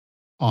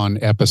On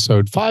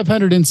episode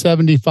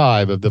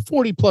 575 of the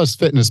 40 Plus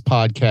Fitness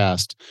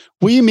Podcast,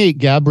 we meet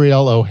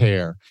Gabrielle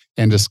O'Hare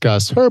and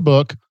discuss her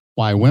book,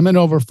 Why Women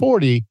Over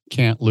 40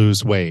 Can't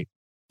Lose Weight.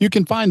 You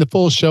can find the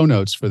full show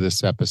notes for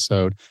this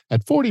episode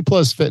at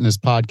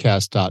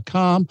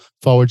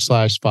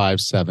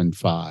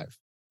 40plusfitnesspodcast.com/575.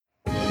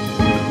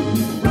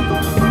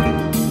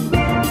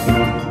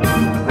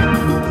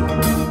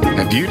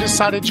 Have you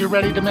decided you're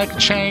ready to make a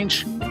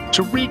change?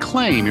 To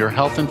reclaim your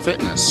health and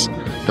fitness?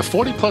 The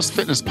 40 Plus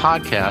Fitness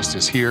Podcast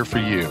is here for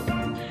you.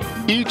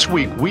 Each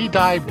week, we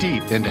dive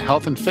deep into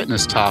health and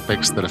fitness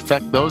topics that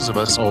affect those of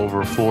us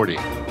over 40.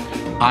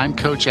 I'm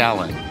Coach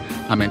Allen.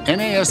 I'm an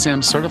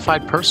NASM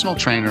certified personal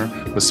trainer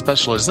with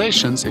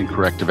specializations in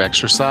corrective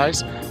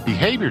exercise,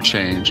 behavior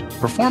change,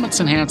 performance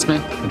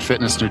enhancement, and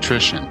fitness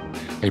nutrition.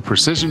 A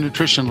Precision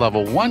Nutrition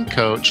Level 1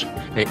 coach,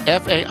 a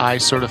FAI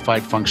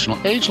certified functional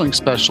age-linked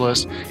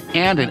specialist,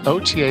 and an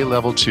OTA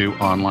Level 2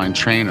 online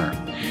trainer.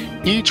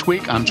 Each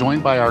week, I'm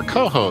joined by our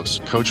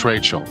co-host, Coach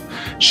Rachel.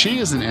 She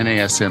is an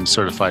NASM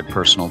certified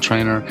personal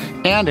trainer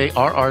and a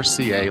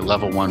RRCA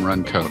Level 1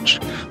 run coach.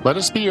 Let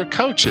us be your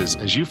coaches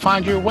as you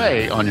find your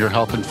way on your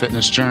health and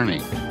fitness journey.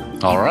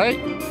 All right,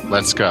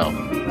 let's go.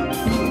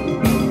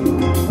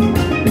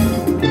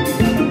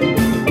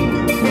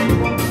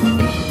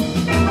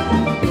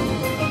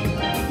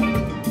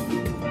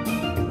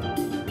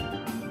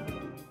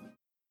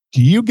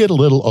 Do you get a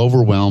little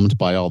overwhelmed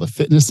by all the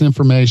fitness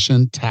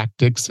information,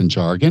 tactics, and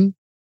jargon?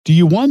 Do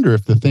you wonder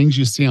if the things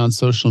you see on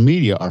social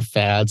media are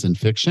fads and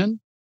fiction?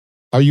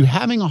 Are you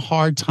having a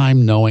hard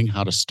time knowing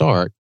how to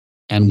start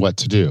and what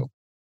to do?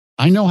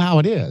 I know how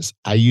it is.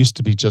 I used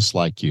to be just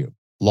like you,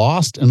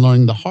 lost and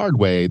learning the hard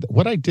way that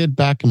what I did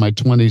back in my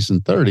 20s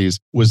and 30s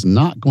was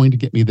not going to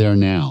get me there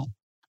now.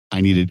 I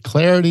needed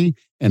clarity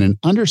and an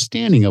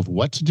understanding of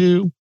what to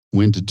do,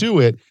 when to do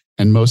it,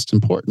 and most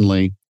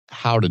importantly,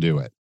 how to do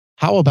it.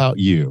 How about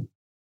you?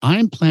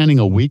 I'm planning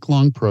a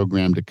week-long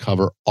program to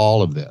cover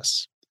all of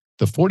this.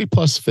 The 40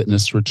 Plus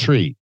Fitness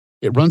Retreat.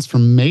 It runs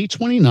from May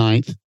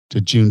 29th to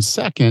June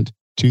 2nd,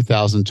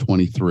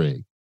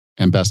 2023.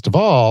 And best of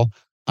all,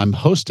 I'm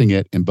hosting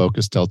it in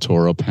Bocas del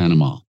Toro,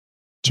 Panama.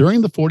 During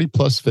the 40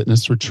 Plus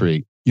Fitness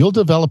Retreat, you'll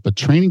develop a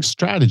training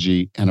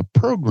strategy and a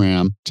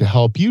program to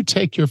help you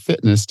take your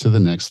fitness to the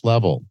next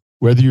level.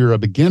 Whether you're a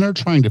beginner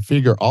trying to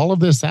figure all of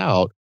this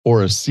out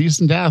or a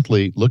seasoned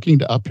athlete looking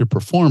to up your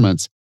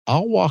performance,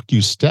 I'll walk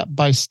you step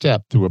by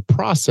step through a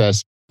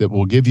process that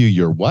will give you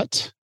your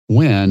what,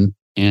 when,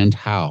 and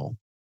how.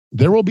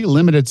 There will be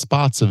limited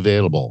spots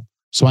available,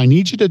 so I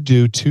need you to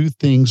do two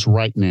things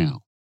right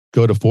now.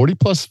 Go to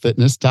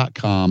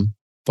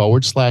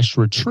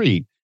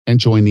 40plusfitness.com/retreat and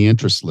join the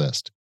interest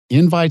list.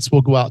 Invites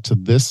will go out to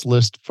this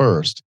list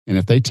first, and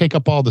if they take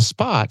up all the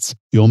spots,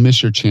 you'll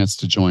miss your chance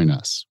to join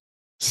us.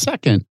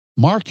 Second,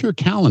 mark your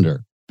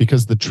calendar,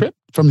 because the trip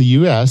from the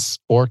US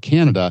or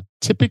Canada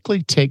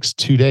typically takes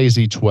 2 days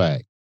each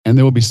way. And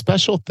there will be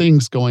special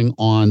things going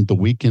on the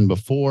weekend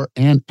before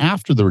and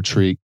after the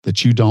retreat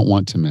that you don't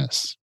want to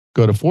miss.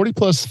 Go to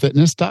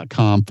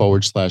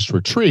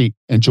 40plusfitness.com/retreat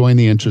and join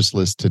the interest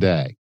list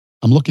today.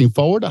 I'm looking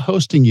forward to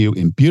hosting you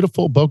in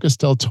beautiful Bocas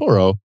del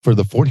Toro for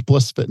the 40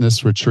 Plus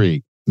Fitness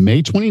Retreat,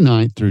 May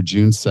 29th through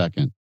June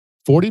 2nd.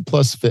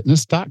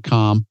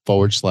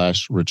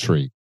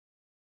 40plusfitness.com/retreat.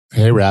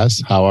 Hey,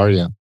 Raz, how are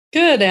you?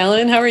 Good,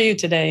 Alan. How are you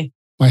today?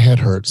 My head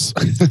hurts.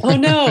 Oh,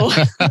 no.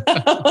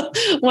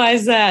 Why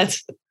is that?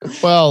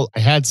 Well, I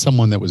had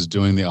someone that was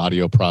doing the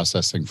audio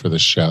processing for the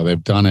show.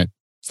 They've done it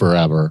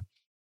forever,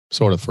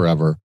 sort of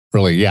forever.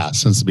 Really, yeah,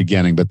 since the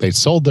beginning. But they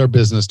sold their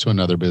business to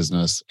another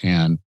business.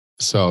 And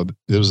so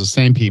it was the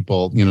same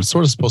people,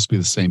 sort of supposed to be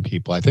the same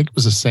people. I think it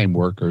was the same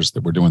workers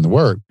that were doing the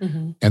work.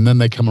 Mm-hmm. And then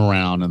they come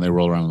around and they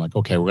roll around like,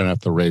 okay, we're going to have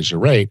to raise your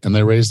rate. And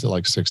they raised it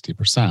like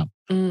 60%.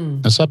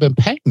 And so I've been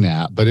paying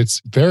that, but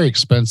it's very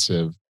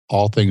expensive,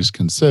 all things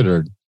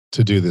considered,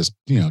 to do this,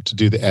 to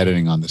do the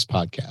editing on this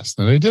podcast.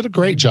 And they did a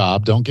great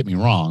job, don't get me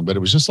wrong, but it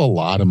was just a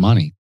lot of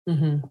money.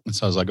 Mm-hmm. And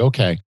so I was like,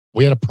 okay,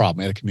 we had a problem,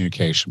 we had a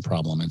communication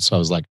problem. And so I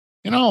was like,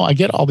 I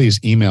get all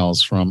these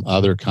emails from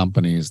other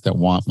companies that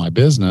want my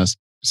business.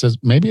 It says,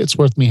 maybe it's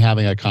worth me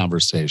having a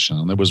conversation.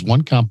 And there was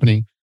one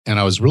company, and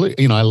I was really,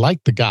 I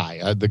liked the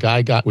guy.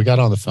 We got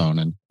on the phone,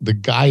 and the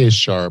guy is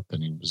sharp,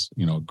 and he was,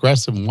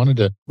 aggressive and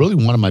really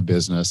wanted my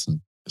business.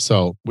 And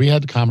so we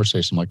had the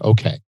conversation. I'm like,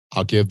 okay,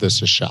 I'll give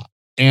this a shot.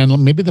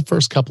 And maybe the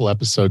first couple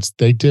episodes,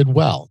 they did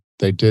well.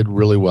 They did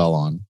really well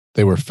on.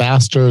 They were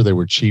faster, they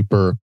were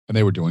cheaper, and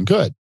they were doing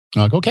good.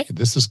 I'm like, okay,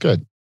 this is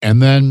good. And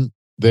then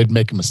they'd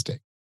make a mistake.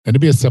 And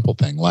it'd be a simple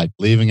thing, like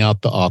leaving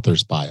out the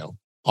author's bio.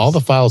 All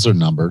the files are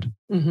numbered.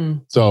 Mm-hmm.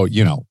 So,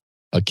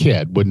 a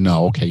kid would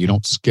know, okay, you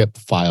don't skip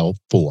file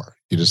 4.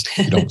 You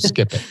don't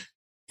skip it.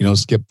 You don't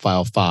skip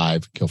file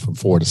 5, go from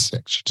 4 to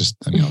 6. You just,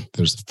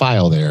 there's a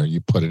file there, you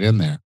put it in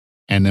there.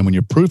 And then when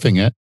you're proofing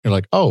it, you're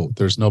like, oh,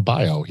 there's no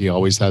bio. He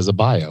always has a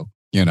bio,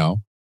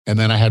 And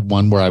then I had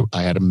one where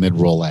I had a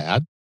mid-roll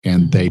ad,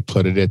 and they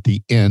put it at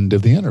the end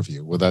of the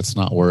interview. Well, that's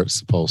not where it's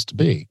supposed to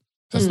be.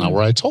 That's not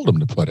where I told them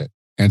to put it.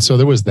 And so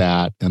there was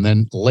that. And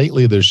then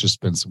lately, there's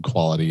just been some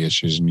quality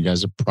issues, and you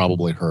guys have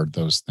probably heard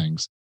those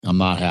things. I'm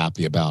not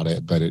happy about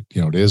it, but it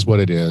is what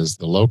it is.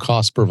 The low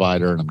cost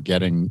provider, and I'm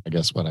getting, I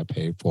guess, what I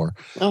paid for.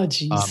 Oh,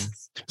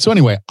 geez. So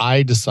anyway,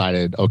 I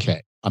decided,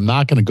 okay, I'm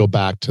not going to go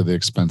back to the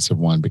expensive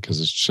one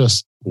because it's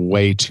just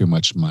way too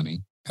much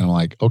money. And I'm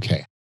like,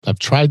 okay, I've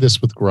tried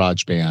this with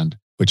GarageBand,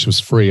 which was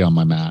free on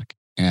my Mac.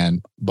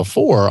 And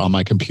before on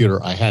my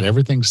computer, I had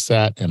everything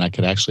set and I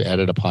could actually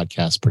edit a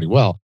podcast pretty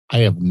well. I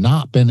have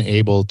not been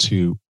able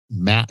to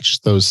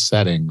match those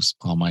settings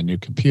on my new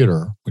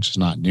computer, which is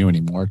not new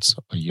anymore. It's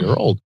a year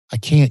old. I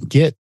can't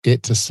get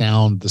it to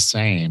sound the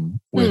same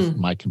with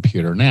my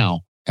computer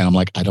now. And I'm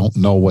like, I don't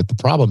know what the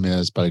problem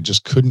is, but I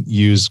just couldn't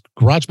use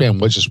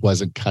GarageBand, which just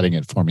wasn't cutting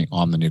it for me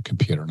on the new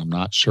computer. And I'm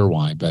not sure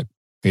why, but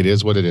it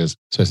is what it is.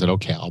 So I said,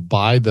 okay, I'll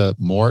buy the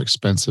more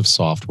expensive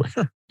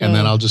software and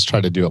then I'll just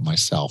try to do it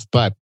myself.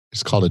 But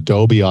it's called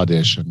Adobe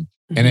Audition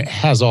and it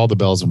has all the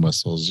bells and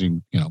whistles.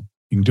 You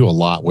can do a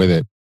lot with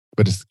it,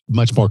 but it's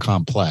much more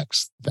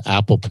complex. The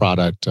Apple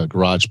product,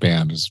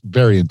 GarageBand, is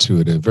very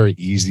intuitive, very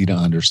easy to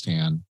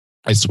understand.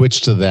 I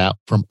switched to that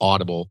from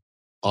Audible.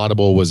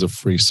 Audible was a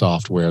free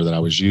software that I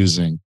was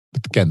using.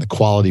 But again, the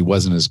quality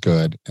wasn't as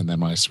good. And then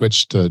when I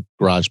switched to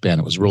GarageBand,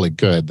 it was really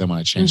good. Then when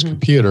I changed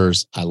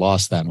computers, I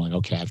lost that. I'm like,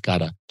 okay, I've got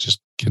to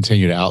just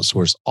continue to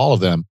outsource all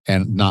of them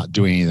and not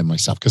do any of them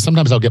myself. Because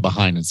sometimes I'll get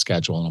behind in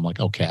schedule and I'm like,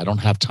 okay, I don't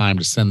have time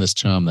to send this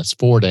to them. That's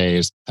 4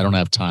 days. I don't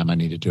have time. I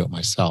need to do it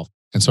myself.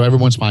 And so every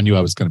once in a while I knew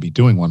I was going to be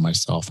doing one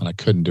myself and I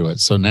couldn't do it.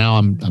 So now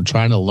I'm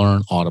trying to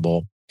learn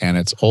Audible. And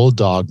it's old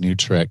dog, new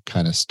trick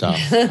kind of stuff.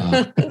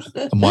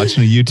 I'm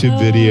watching a YouTube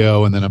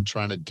video and then I'm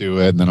trying to do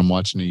it. And then I'm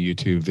watching a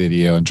YouTube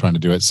video and trying to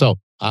do it. So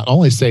I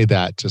only say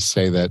that to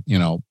say that,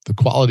 the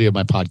quality of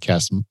my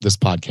podcast, this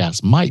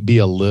podcast might be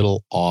a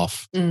little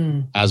off,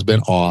 has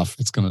been off.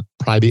 It's going to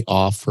probably be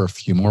off for a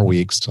few more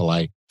weeks till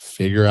I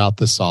figure out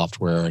the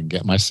software and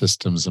get my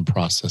systems and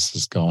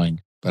processes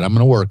going. But I'm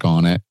going to work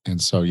on it. And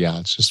so, yeah,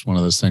 it's just one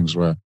of those things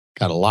where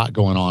got a lot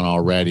going on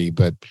already,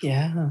 but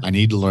I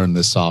need to learn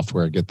this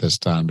software, get this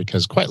done,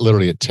 because quite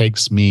literally it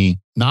takes me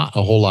not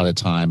a whole lot of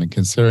time. And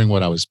considering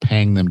what I was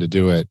paying them to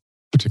do it,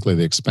 particularly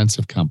the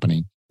expensive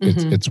company,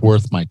 it's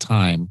worth my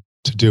time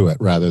to do it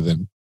rather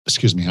than,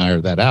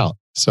 hire that out.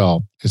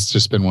 So it's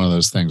just been one of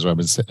those things where I've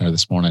been sitting there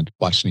this morning,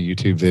 watching a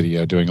YouTube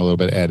video, doing a little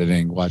bit of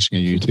editing, watching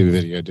a YouTube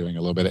video, doing a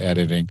little bit of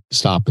editing,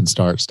 stop and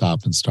start.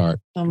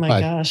 Oh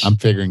my gosh. I'm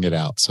figuring it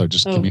out. So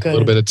just give me a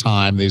little bit of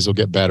time. These will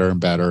get better and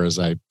better as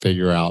I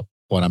figure out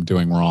what I'm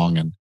doing wrong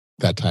and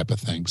that type of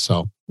thing.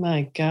 So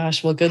my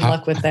gosh. Well, good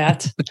luck with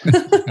that.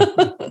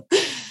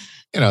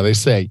 They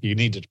say you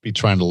need to be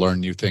trying to learn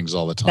new things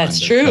all the time. That's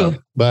true.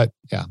 But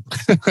yeah,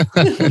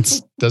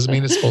 it doesn't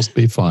mean it's supposed to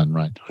be fun,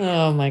 right?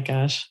 Oh my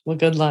gosh. Well,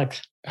 good luck.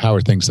 How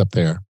are things up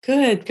there?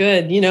 Good.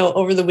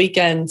 Over the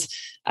weekend,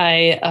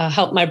 I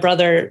helped my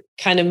brother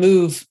kind of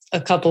move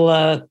a couple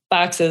of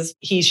boxes.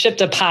 He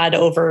shipped a pod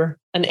over,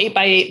 an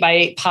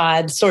 8x8x8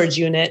 pod storage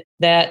unit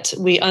that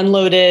we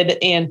unloaded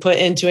and put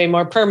into a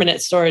more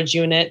permanent storage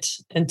unit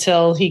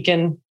until he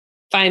can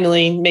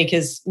finally make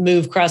his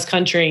move cross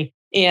country.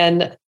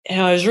 And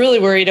I was really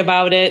worried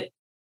about it,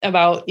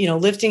 about,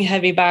 lifting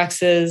heavy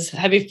boxes,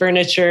 heavy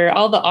furniture,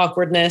 all the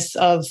awkwardness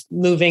of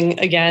moving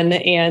again.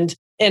 And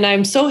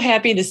I'm so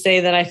happy to say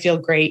that I feel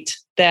great,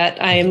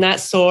 that I am not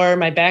sore.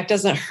 My back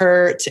doesn't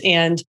hurt.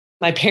 And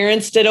my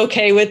parents did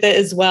okay with it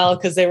as well,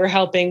 because they were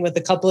helping with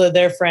a couple of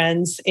their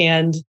friends.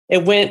 And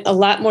it went a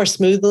lot more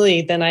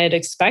smoothly than I had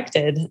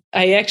expected.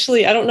 I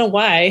don't know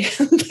why,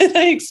 but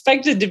I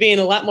expected to be in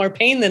a lot more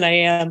pain than I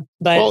am.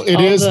 But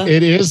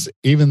it is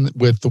even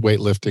with the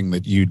weightlifting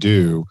that you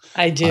do.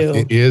 I do.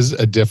 It is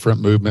a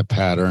different movement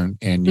pattern,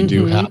 and you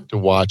do have to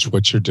watch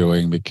what you're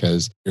doing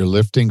because you're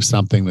lifting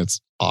something that's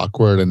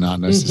awkward and not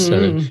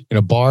necessarily,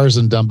 bars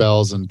and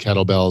dumbbells and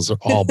kettlebells are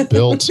all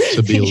built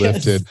to be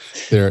lifted.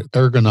 They're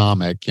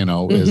ergonomic,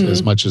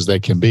 as much as they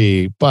can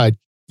be. But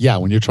yeah,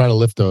 when you're trying to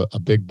lift a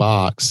big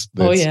box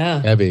that's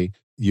heavy,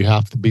 you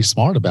have to be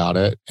smart about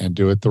it and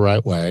do it the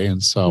right way.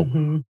 And so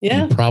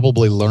you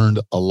probably learned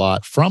a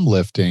lot from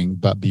lifting,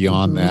 but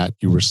beyond that,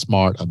 you were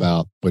smart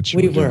about what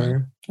you were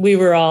doing. We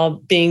were all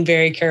being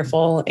very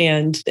careful,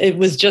 and it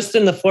was just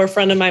in the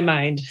forefront of my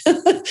mind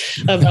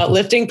about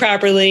lifting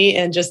properly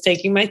and just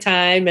taking my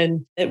time,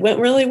 and it went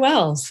really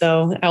well.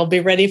 So I'll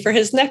be ready for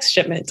his next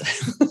shipment.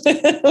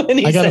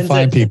 I got to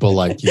find people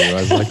like you. I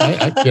was like,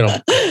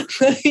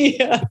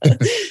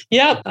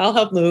 Yep, I'll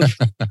help move.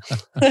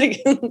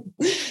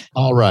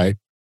 All right.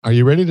 Are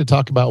you ready to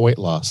talk about weight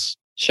loss?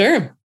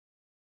 Sure.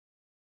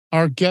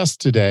 Our guest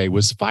today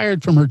was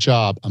fired from her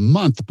job a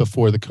month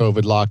before the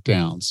COVID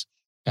lockdowns.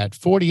 At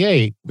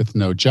 48, with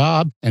no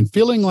job and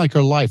feeling like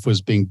her life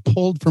was being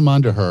pulled from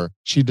under her,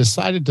 she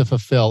decided to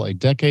fulfill a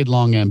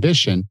decade-long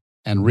ambition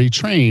and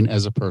retrain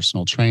as a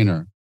personal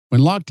trainer.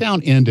 When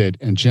lockdown ended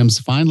and gyms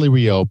finally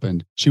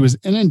reopened, she was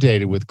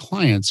inundated with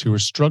clients who were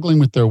struggling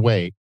with their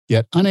weight,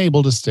 yet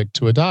unable to stick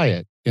to a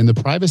diet. In the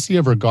privacy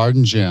of her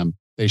garden gym,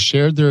 they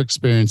shared their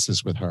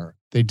experiences with her.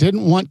 They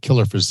didn't want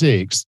killer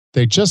physiques.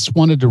 They just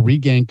wanted to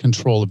regain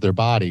control of their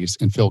bodies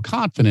and feel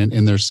confident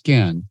in their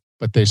skin,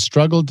 but they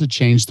struggled to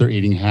change their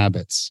eating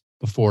habits.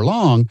 Before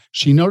long,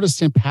 she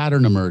noticed a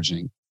pattern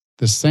emerging.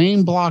 The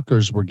same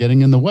blockers were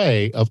getting in the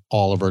way of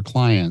all of her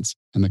clients,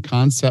 and the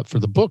concept for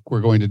the book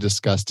we're going to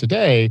discuss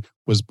today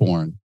was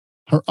born.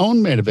 Her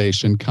own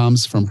motivation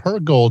comes from her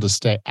goal to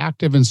stay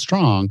active and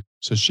strong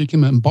so she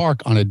can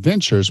embark on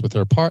adventures with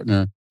her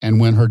partner and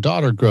when her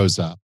daughter grows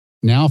up.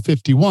 Now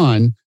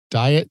 51,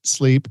 diet,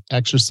 sleep,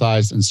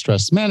 exercise, and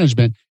stress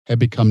management have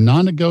become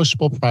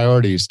non-negotiable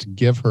priorities to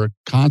give her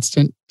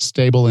constant,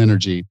 stable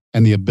energy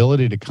and the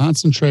ability to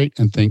concentrate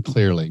and think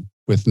clearly.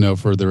 With no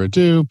further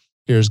ado,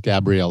 here's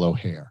Gabrielle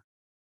O'Hare.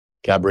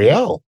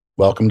 Gabrielle,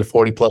 welcome to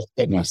 40 Plus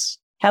Fitness.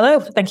 Hello.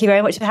 Thank you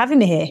very much for having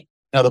me here.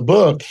 Now, the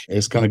book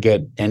is going to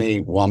get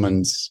any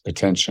woman's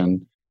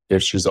attention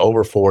if she's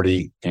over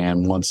 40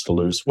 and wants to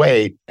lose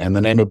weight. And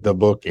the name of the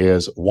book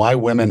is Why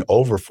Women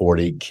Over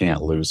 40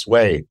 Can't Lose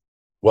Weight.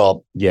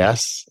 Well,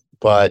 yes,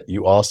 but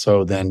you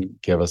also then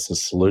give us a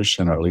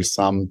solution, or at least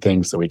some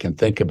things that we can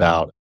think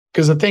about.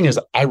 Because the thing is,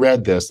 I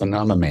read this, and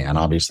I'm a man,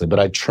 obviously, but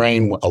I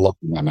train a lot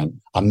of women.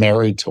 I'm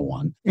married to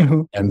one.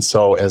 Mm-hmm. And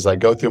so as I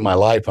go through my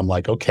life, I'm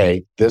like,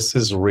 okay, this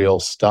is real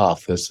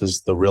stuff. This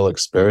is the real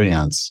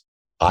experience.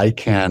 I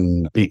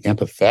can be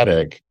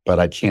empathetic, but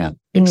I can't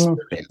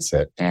experience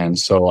it. And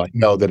so I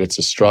know that it's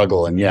a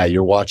struggle. And yeah,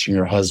 you're watching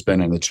your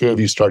husband and the two of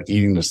you start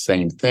eating the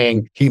same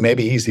thing.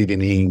 He's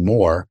even eating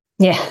more.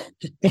 Yeah.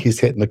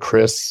 He's hitting the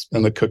crisps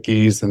and the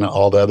cookies and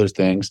all the other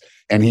things.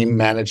 And he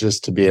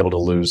manages to be able to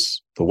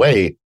lose the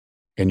weight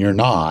and you're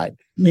not.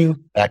 Yeah.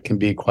 That can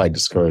be quite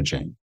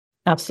discouraging.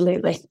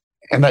 Absolutely.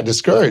 And that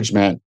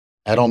discouragement,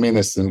 I don't mean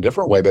this in a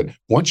different way, but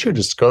once you're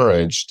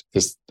discouraged,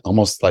 it's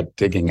almost like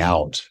digging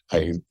out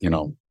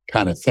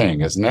kind of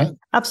thing, isn't it?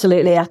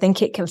 Absolutely. I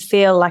think it can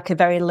feel like a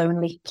very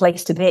lonely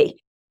place to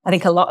be. I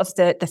think a lot of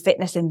the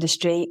fitness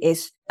industry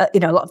is, a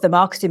lot of the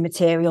marketing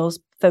materials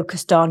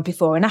focused on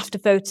before and after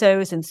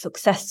photos and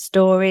success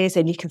stories.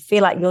 And you can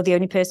feel like you're the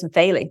only person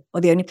failing or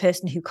the only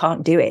person who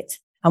can't do it.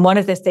 And one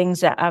of the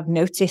things that I've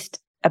noticed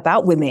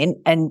about women,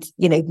 and,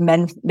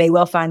 men may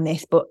well find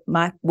this, but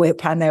my work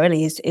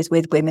primarily is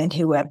with women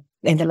who are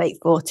in the late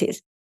 40s.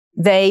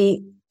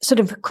 They sort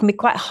of can be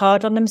quite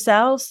hard on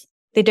themselves.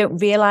 They don't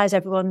realize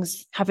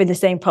everyone's having the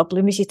same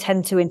problems. You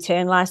tend to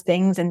internalize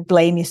things and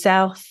blame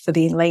yourself for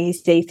being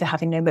lazy, for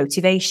having no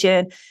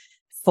motivation,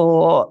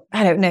 for,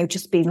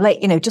 just being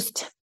late,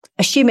 just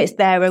assume it's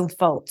their own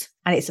fault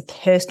and it's a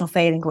personal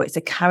failing or it's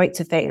a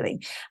character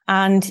failing.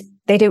 And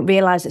they don't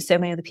realize that so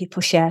many other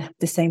people share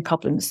the same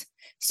problems.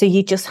 So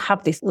you just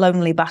have this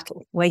lonely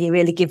battle where you're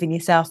really giving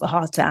yourself a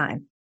hard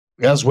time.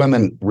 As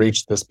women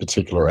reach this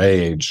particular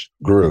age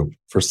group,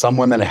 for some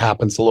women, it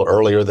happens a little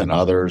earlier than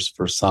others.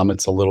 For some,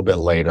 it's a little bit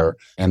later.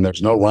 And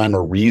there's no rhyme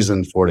or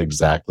reason for it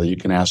exactly. You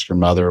can ask your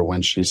mother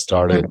when she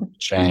started to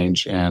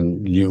change,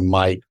 and you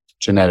might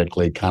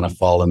genetically kind of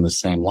fall in the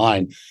same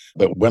line.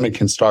 But women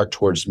can start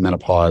towards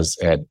menopause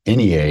at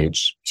any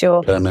age,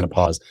 sure,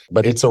 perimenopause,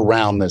 but it's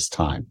around this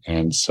time.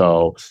 And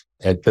so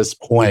at this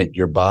point,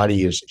 your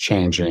body is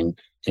changing.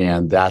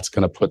 And that's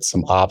going to put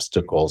some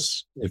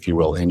obstacles, if you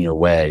will, in your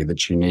way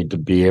that you need to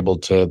be able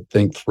to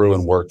think through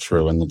and work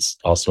through. And it's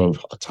also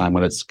a time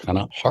when it's kind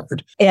of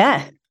hard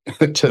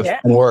to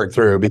work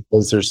through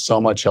because there's so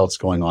much else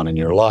going on in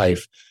your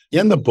life.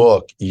 In the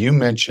book, you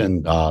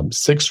mentioned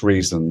 6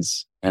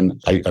 reasons,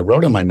 and I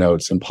wrote in my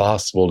notes,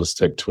 impossible to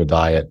stick to a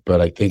diet,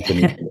 but I think that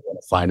you're going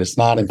to find it's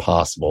not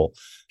impossible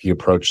if you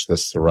approach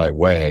this the right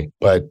way.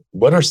 But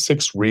what are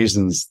 6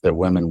 reasons that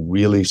women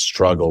really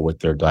struggle with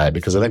their diet?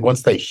 Because I think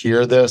once they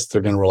hear this,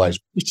 they're going to realize,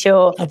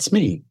 sure, that's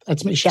me.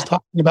 That's me. She's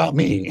talking about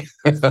me.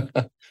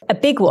 A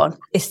big one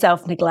is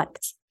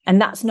self-neglect. And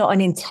that's not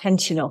an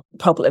intentional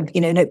problem.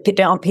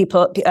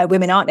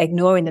 Women aren't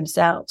ignoring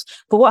themselves.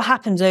 But what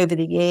happens over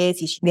the years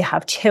is you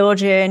have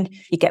children,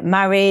 you get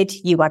married,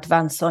 you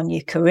advance on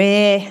your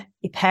career,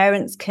 your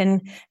parents can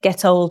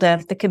get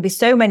older. There can be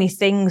so many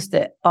things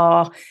that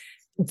are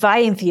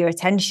vying for your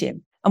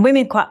attention. And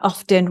women quite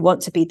often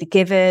want to be the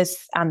givers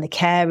and the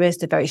carers.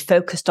 They're very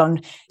focused on,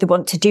 they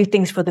want to do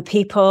things for the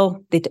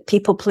people, they're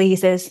people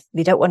pleasers.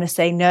 They don't want to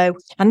say no.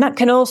 And that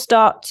can all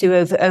start to,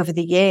 over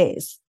the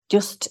years,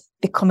 just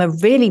become a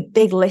really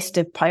big list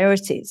of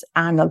priorities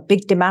and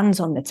big demands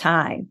on the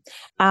time.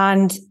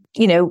 And,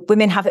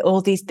 women have it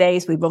all these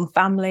days. We run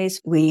families,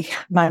 we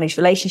manage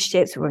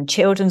relationships, we run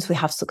children's, we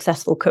have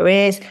successful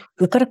careers.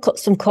 We've got to cut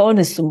some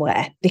corners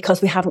somewhere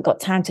because we haven't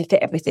got time to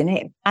fit everything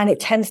in. And it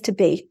tends to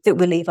be that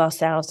we leave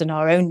ourselves and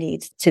our own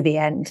needs to the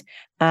end.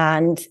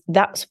 And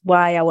that's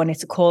why I wanted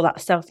to call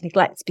that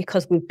self-neglect,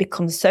 because we've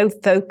become so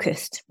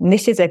focused, and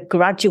this is a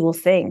gradual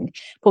thing,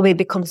 but we've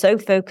become so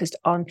focused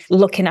on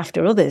looking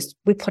after others,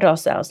 we put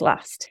ourselves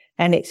last.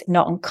 And it's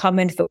not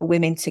uncommon for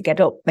women to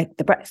get up, make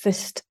the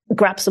breakfast,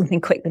 grab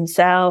something quick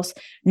themselves,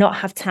 not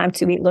have time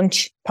to eat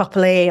lunch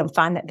properly, and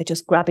find that they're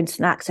just grabbing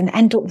snacks and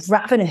end up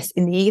ravenous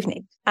in the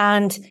evening.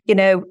 And,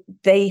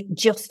 they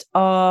just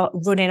are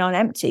running on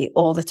empty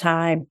all the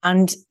time.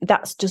 And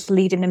that's just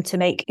leading them to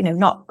make,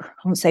 not, I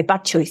won't say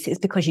bad choices,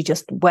 because you're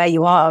just where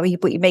you are,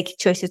 but you're making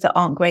choices that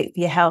aren't great for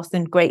your health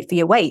and great for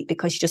your weight,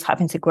 because you're just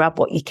having to grab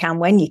what you can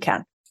when you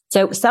can.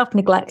 So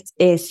self-neglect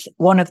is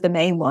one of the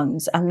main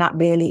ones. And that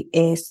really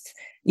is,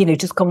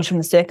 just comes from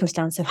the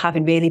circumstance of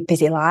having really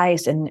busy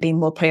lives and being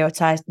more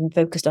prioritized and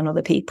focused on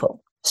other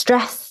people.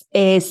 Stress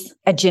is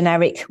a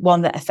generic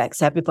one that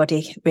affects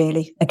everybody,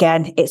 really.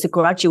 Again, it's a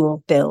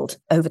gradual build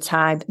over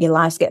time. Your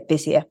lives get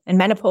busier. And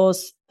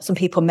menopause, some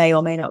people may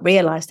or may not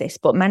realize this,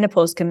 but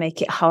menopause can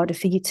make it harder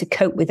for you to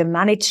cope with and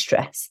manage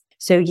stress.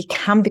 So you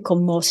can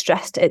become more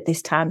stressed at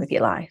this time of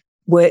your life.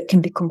 Work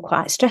can become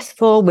quite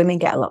stressful. Women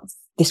get a lot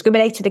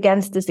discriminated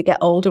against as they get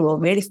older, or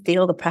really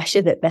feel the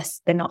pressure that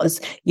they're not as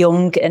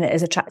young and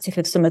as attractive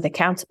as some of their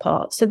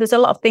counterparts. So there's a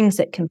lot of things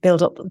that can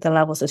build up the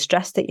levels of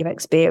stress that you're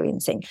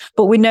experiencing.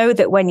 But we know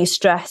that when you're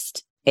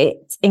stressed, it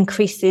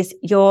increases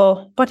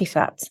your body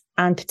fat,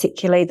 and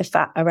particularly the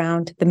fat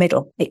around the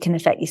middle. It can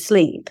affect your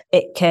sleep.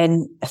 It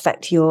can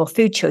affect your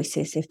food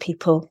choices if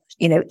people,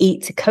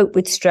 eat to cope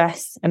with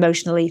stress,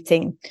 emotional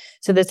eating.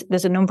 So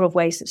there's a number of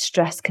ways that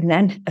stress can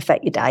then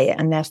affect your diet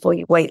and therefore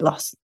your weight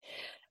loss.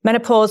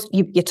 Menopause,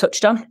 you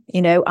touched on,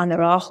 and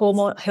there are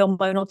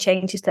hormonal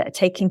changes that are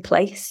taking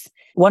place.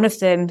 One of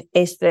them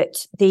is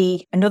that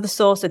another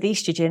source of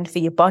estrogen for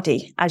your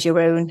body, as your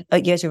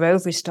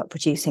ovaries stop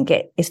producing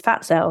it, is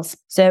fat cells.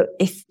 So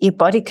if your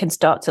body can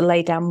start to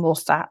lay down more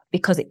fat,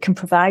 because it can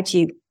provide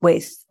you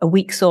with a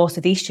weak source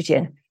of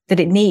estrogen that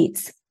it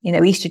needs.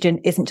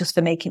 Estrogen isn't just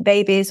for making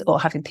babies or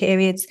having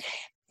periods.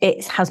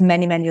 It has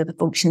many, many other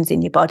functions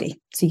in your body.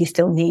 So you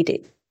still need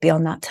it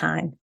beyond that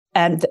time.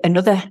 And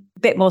another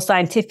bit more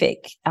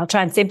scientific, I'll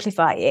try and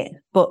simplify it,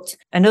 but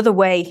another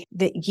way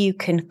that you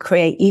can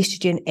create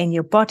estrogen in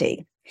your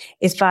body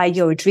is via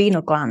your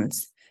adrenal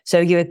glands. So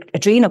your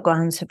adrenal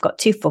glands have got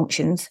two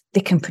functions.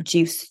 They can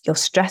produce your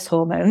stress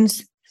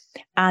hormones,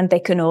 and they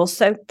can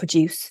also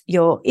produce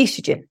your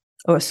estrogen,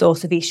 or a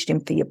source of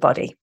estrogen for your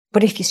body.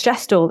 But if you're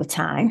stressed all the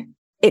time,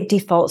 it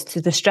defaults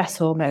to the stress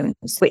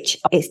hormones, which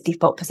is its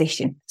default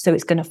position. So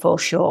it's going to fall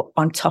short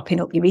on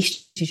topping up your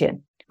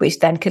estrogen, which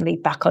then can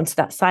lead back onto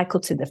that cycle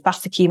to the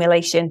fat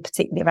accumulation,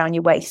 particularly around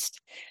your waist.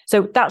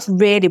 So that's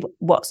really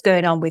what's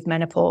going on with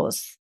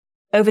menopause.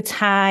 Over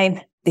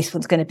time, this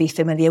one's going to be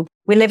familiar.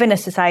 We live in a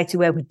society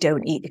where we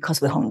don't eat because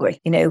we're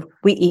hungry.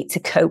 We eat to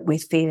cope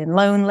with feeling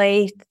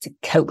lonely, to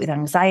cope with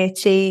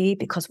anxiety,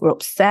 because we're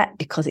upset,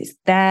 because it's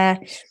there.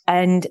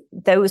 And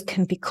those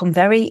can become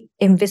very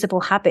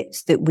invisible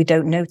habits that we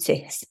don't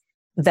notice,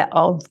 that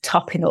are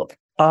topping up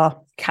our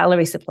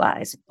calorie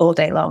supplies all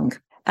day long.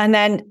 And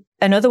then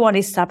another one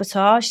is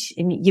sabotage.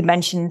 And you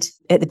mentioned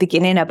at the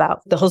beginning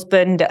about the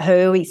husband at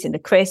home eating the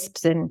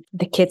crisps, and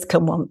the kids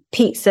can want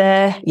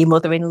pizza. Your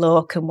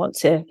mother-in-law can want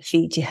to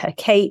feed you her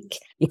cake.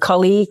 Your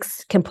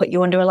colleagues can put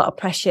you under a lot of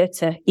pressure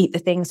to eat the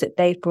things that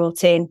they've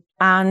brought in.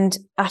 And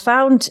I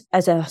found,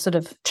 as I sort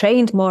of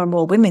trained more and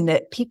more women,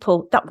 that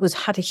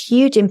had a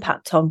huge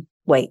impact on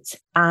weight.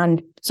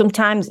 And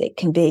sometimes it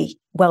can be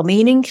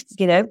well-meaning,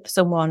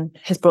 someone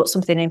has brought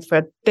something in for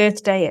a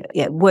birthday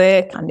at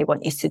work and they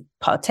want you to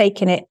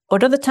partake in it.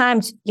 But other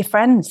times your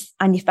friends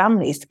and your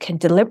families can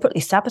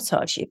deliberately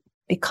sabotage you,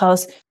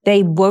 because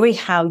they worry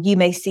how you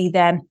may see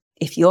them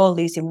if you're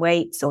losing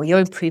weight or you're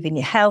improving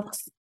your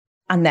health,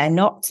 and they're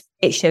not.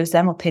 It shows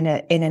them up in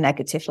a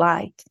negative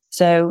light.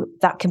 So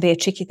that can be a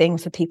tricky thing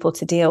for people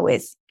to deal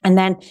with. And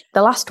then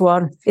the last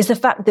one is the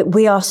fact that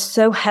we are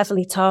so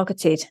heavily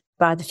targeted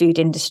by the food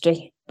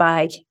industry,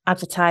 by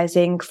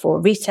advertising for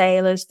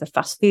retailers, for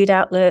fast food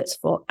outlets,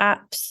 for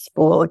apps,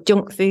 for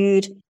junk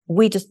food.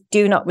 We just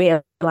do not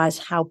realize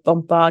how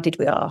bombarded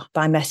we are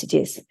by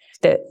messages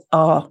that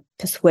are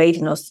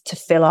persuading us to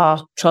fill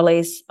our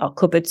trolleys, our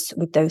cupboards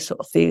with those sort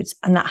of foods.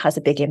 And that has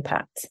a big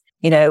impact.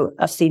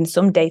 I've seen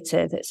some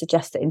data that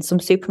suggests that in some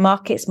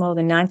supermarkets, more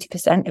than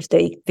 90% of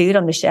the food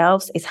on the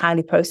shelves is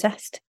highly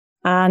processed.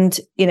 And,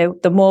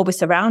 the more we're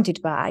surrounded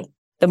by,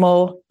 the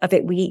more of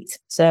it we eat.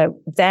 So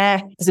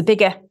there's a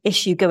bigger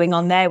issue going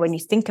on there when you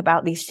think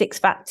about these 6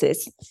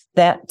 factors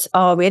that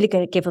are really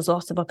going to give us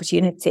lots of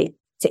opportunity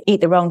to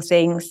eat the wrong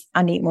things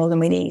and eat more than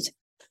we need.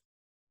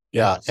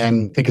 Yeah.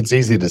 And I think it's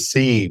easy to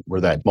see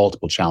where that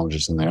multiple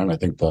challenges in there. And I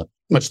think the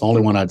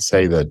only one I'd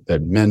say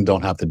that men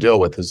don't have to deal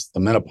with is the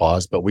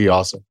menopause, but we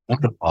also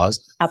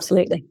menopause.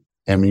 Absolutely.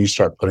 And when you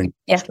start putting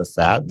extra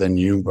fat, then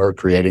you are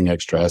creating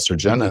extra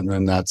estrogen, and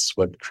then that's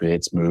what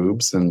creates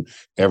moobs and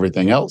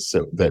everything else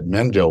that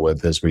men deal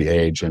with as we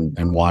age,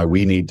 and why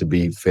we need to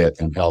be fit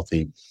and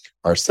healthy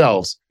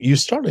ourselves. You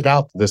started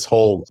out this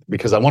whole,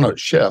 because I want to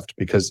shift,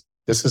 because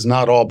this is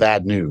not all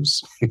bad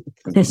news.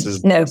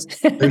 No.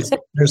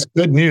 there's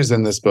good news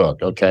in this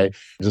book, okay?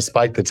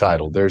 Despite the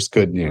title, there's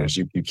good news.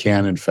 You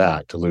can, in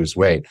fact, lose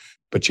weight.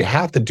 But you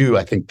have to do,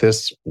 I think,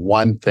 this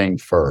one thing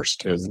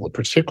first, is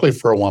particularly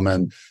for a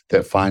woman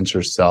that finds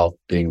herself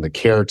being the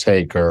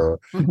caretaker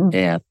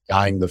and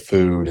buying the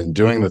food and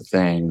doing the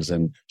things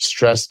and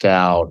stressed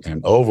out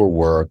and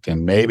overworked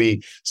and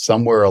maybe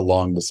somewhere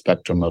along the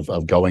spectrum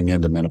of going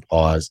into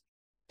menopause.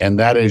 And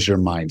that is your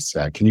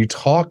mindset. Can you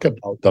talk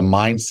about the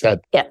mindset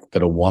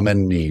that a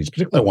woman needs,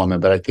 particularly a woman,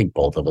 but I think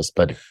both of us,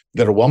 but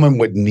that a woman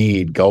would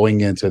need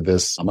going into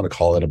this, I'm going to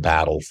call it a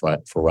battle for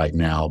right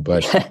now,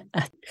 but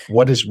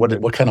what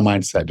kind of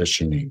mindset does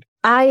she need?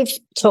 I've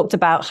talked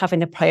about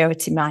having a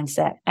priority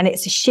mindset, and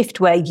it's a shift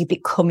where you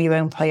become your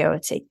own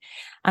priority.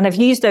 And I've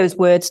used those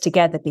words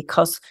together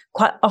because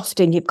quite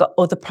often you've got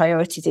other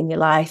priorities in your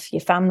life,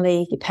 your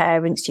family, your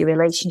parents, your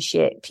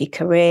relationship, your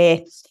career.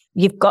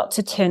 You've got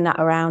to turn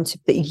that around so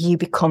that you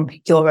become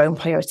your own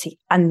priority.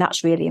 And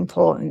that's really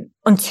important.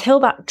 Until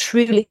that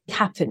truly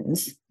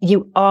happens,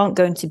 you aren't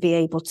going to be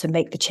able to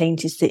make the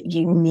changes that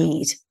you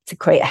need to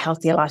create a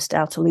healthier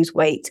lifestyle, to lose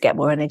weight, to get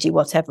more energy,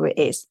 whatever it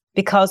is.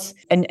 Because,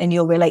 and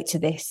you'll relate to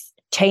this,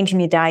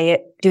 changing your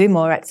diet, doing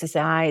more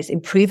exercise,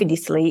 improving your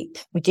sleep,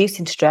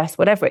 reducing stress,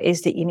 whatever it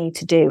is that you need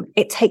to do,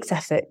 it takes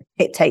effort.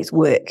 It takes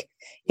work.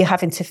 You're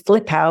having to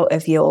flip out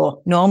of your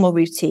normal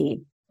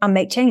routine and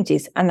make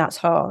changes. And that's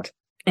hard.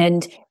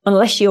 And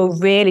unless you're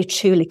really,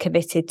 truly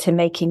committed to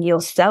making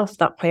yourself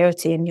that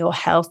priority and your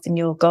health and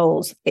your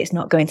goals, it's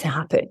not going to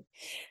happen.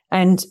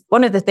 And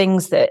one of the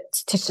things that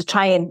to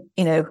try and,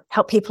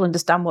 help people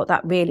understand what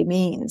that really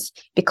means,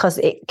 because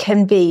it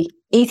can be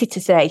easy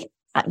to say,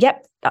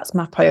 yep, that's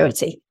my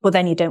priority, but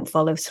then you don't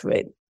follow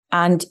through.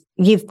 And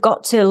you've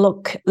got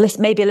to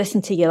maybe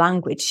listen to your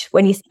language.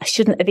 When I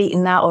shouldn't have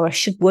eaten that, or I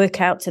should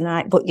work out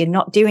tonight, but you're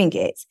not doing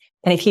it.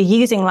 And if you're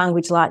using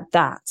language like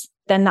that,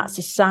 then that's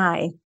a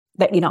sign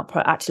that you're not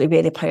actually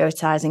really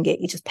prioritizing it.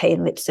 You're just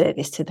paying lip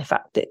service to the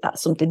fact that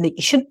that's something that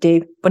you should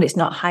do, but it's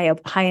not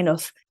high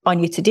enough on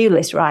your to-do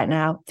list right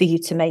now for you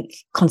to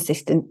make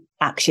consistent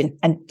action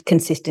and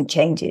consistent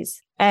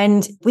changes.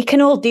 And we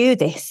can all do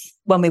this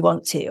when we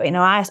want to.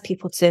 I ask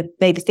people to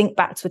maybe think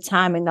back to a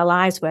time in their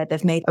lives where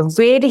they've made a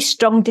really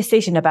strong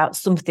decision about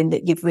something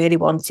that you've really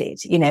wanted.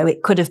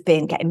 It could have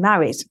been getting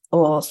married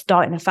or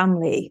starting a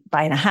family,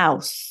 buying a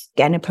house,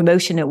 getting a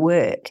promotion at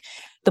work.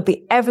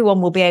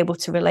 Everyone will be able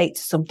to relate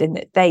to something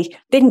that they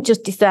didn't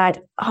just decide,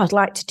 I'd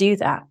like to do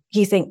that.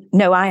 You think,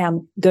 no, I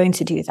am going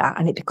to do that.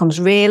 And it becomes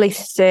really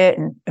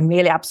certain and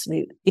really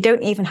absolute. You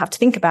don't even have to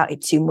think about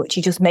it too much.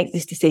 You just make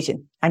this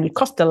decision and you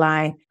cross the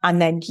line,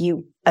 and then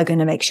you are going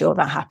to make sure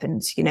that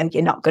happens.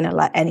 You're not going to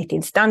let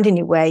anything stand in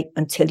your way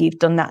until you've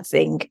done that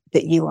thing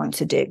that you want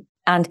to do.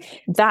 And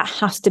that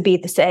has to be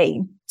the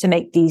same to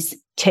make these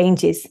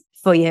changes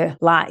for your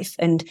life.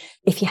 And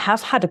if you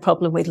have had a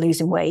problem with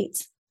losing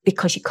weight,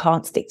 because you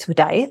can't stick to a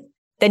diet,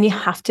 then you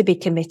have to be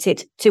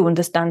committed to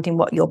understanding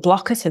what your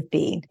blockers have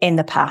been in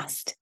the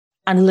past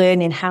and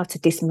learning how to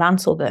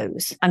dismantle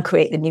those and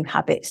create the new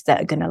habits that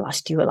are going to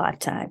last you a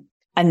lifetime.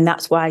 And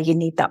that's why you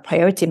need that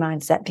priority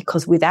mindset,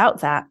 because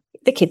without that,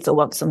 the kids will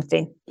want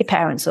something. Your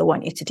parents will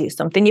want you to do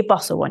something. Your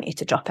boss will want you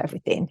to drop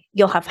everything.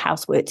 You'll have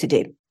housework to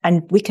do.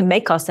 And we can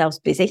make ourselves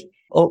busy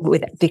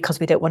because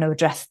we don't want to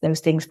address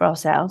those things for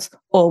ourselves,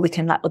 or we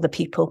can let other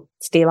people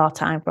steal our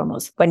time from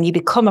us. When you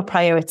become a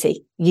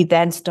priority, you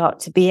then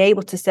start to be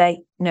able to say,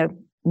 no,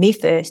 me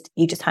first,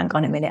 you just hang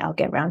on a minute, I'll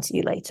get around to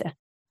you later.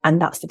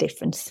 And that's the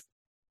difference.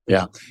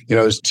 Yeah.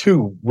 There's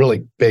two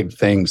really big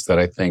things that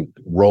I think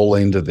roll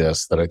into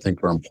this that I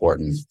think are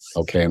important.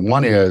 Okay. And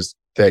one is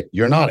that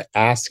you're not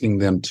asking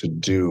them to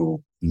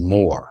do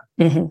more.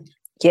 Mm-hmm.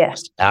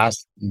 Yes.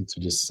 Ask them to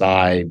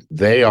decide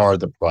they are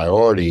the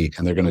priority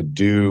and they're going to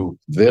do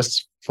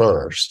this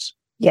first.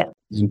 Yeah.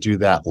 And do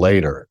that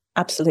later.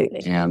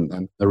 Absolutely.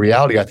 And the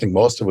reality I think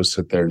most of us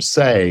sit there and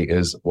say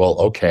is, well,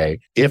 okay,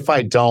 if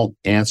I don't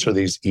answer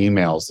these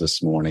emails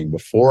this morning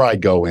before I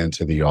go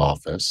into the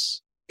office,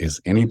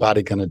 is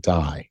anybody going to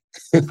die?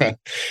 And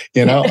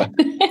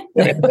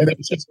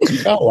it's just,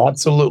 no,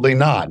 absolutely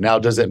not. Now,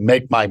 does it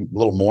make my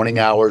little morning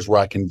hours where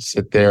I can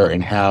sit there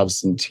and have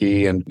some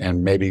tea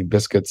and maybe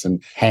biscuits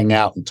and hang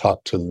out and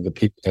talk to the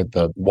people at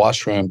the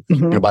washroom,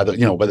 by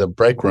the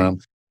break room?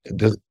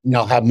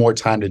 Have more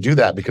time to do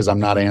that because I'm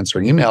not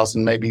answering emails?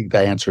 And maybe the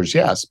answer is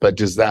yes, but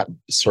does that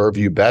serve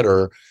you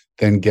better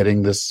than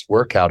getting this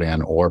workout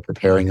in or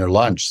preparing your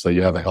lunch so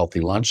you have a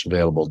healthy lunch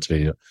available to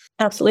you?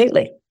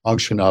 Absolutely.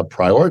 Function of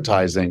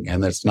prioritizing,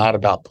 and it's not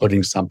about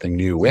putting something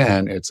new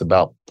in, it's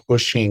about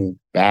pushing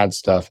bad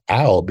stuff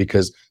out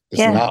because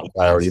it's not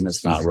priority and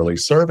it's not really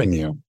serving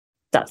you.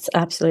 That's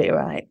absolutely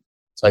right.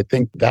 So I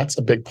think that's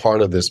a big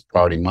part of this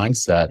priority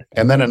mindset.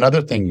 And then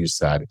another thing you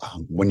said,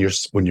 when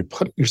you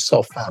put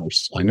yourself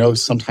first, I know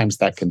sometimes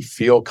that can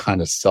feel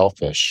kind of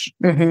selfish.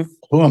 Mm-hmm.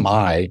 Who am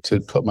I to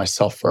put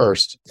myself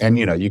first? And,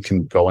 you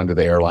can go into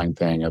the airline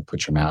thing and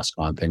put your mask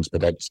on things,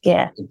 but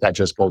that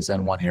just goes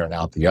in one ear and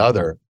out the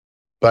other.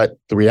 But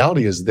the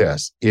reality is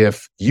this: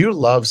 if you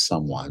love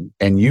someone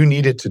and you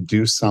needed to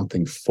do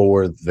something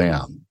for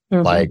them,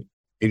 like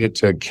needed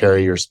to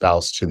carry your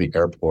spouse to the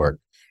airport,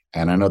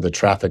 And I know the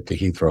traffic to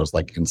Heathrow is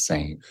like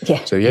insane.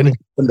 Yeah. So you're in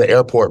the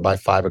airport by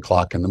 5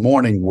 o'clock in the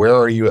morning. Where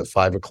are you at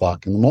 5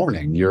 o'clock in the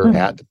morning? You're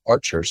at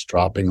departures,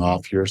 dropping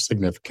off your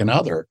significant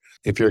other.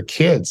 If your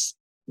kids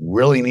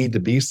really need to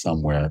be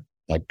somewhere,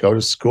 like go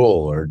to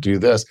school or do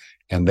this,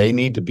 and they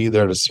need to be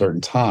there at a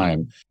certain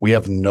time, we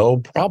have no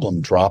problem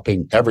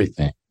dropping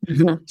everything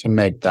to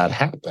make that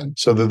happen.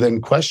 So the then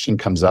question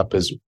comes up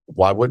is,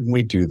 why wouldn't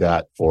we do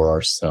that for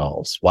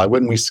ourselves? Why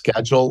wouldn't we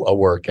schedule a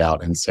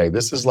workout and say,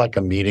 this is like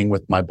a meeting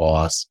with my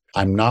boss.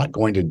 I'm not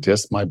going to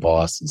diss my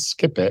boss and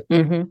skip it.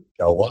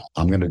 So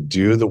I'm going to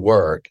do the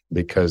work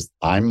because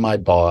I'm my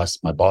boss.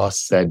 My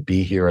boss said,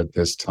 be here at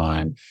this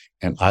time.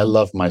 And I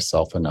love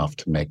myself enough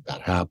to make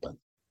that happen.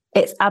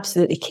 It's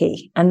absolutely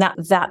key. And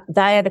that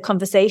they are the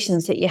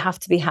conversations that you have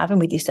to be having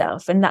with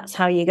yourself. And that's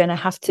how you're going to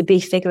have to be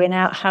figuring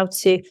out how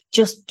to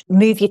just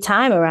move your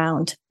time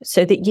around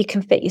so that you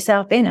can fit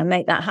yourself in and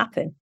make that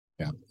happen.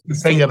 Yeah.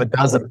 Say you have a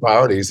dozen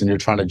priorities and you're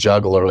trying to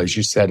juggle, or as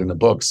you said in the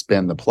book,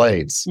 spin the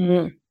plates.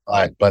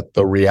 But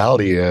the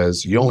reality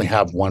is you only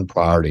have one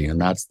priority, and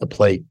that's the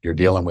plate you're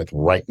dealing with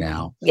right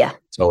now. Yeah.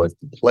 So if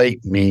the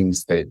plate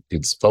means that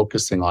it's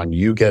focusing on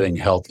you getting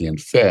healthy and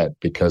fit,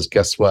 because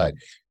guess what?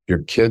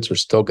 Your kids are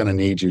still going to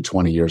need you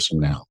 20 years from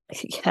now.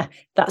 Yeah,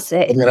 that's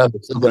it. They're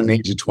still going to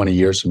need you 20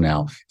 years from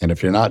now. And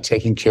if you're not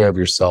taking care of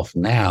yourself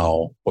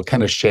now, what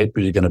kind of shape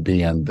are you going to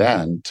be in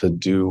then to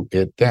do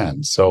it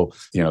then? So,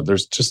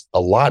 there's just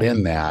a lot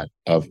in that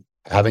of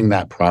having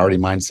that priority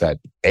mindset.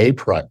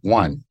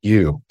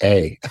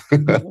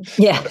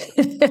 Yeah.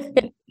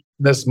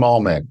 This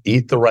moment,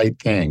 eat the right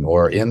thing,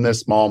 or in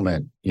this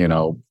moment,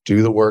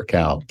 do the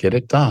workout, get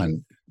it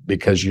done.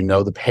 Because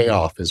the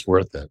payoff is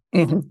worth it.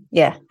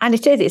 Yeah. And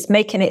it is. It's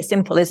making it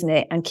simple, isn't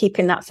it? And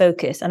keeping that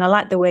focus. And I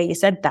like the way you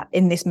said that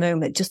in this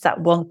moment, just that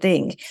one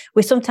thing.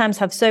 We sometimes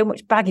have so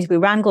much baggage. We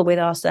wrangle with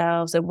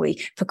ourselves and we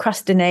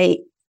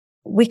procrastinate.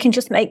 We can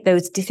just make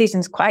those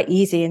decisions quite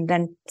easy and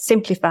then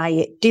simplify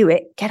it, do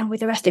it, get on with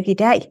the rest of your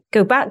day.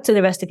 Go back to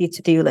the rest of your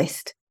to-do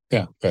list.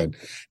 Yeah, good.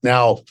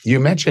 Now, you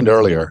mentioned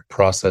earlier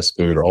processed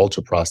food or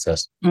ultra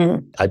processed.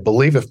 I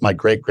believe if my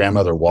great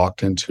grandmother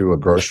walked into a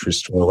grocery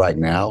store right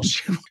now,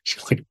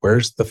 she's like,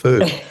 where's the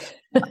food?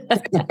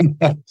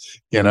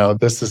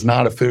 This is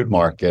not a food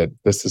market.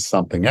 This is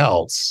something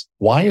else.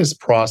 Why is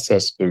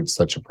processed food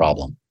such a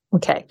problem?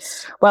 Okay.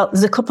 Well,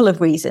 there's a couple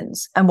of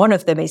reasons. And one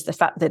of them is the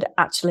fact that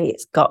actually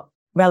it's got,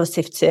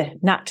 relative to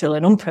natural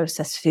and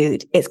unprocessed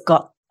food, it's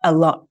got a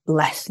lot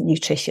less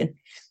nutrition.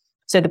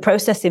 So the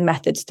processing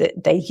methods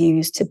that they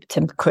use to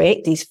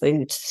create these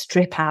foods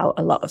strip out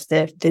a lot of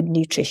the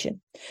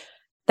nutrition.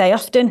 They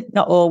often,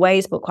 not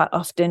always, but quite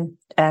often,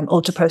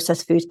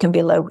 ultra-processed foods can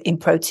be low in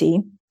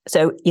protein.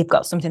 So you've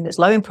got something that's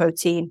low in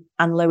protein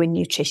and low in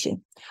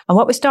nutrition. And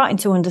what we're starting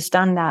to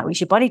understand now is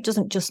your body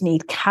doesn't just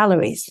need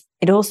calories.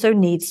 It also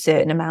needs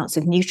certain amounts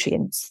of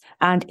nutrients.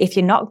 And if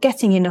you're not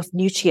getting enough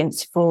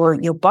nutrients for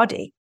your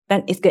body,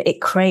 then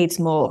it craves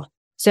more.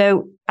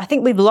 So I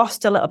think we've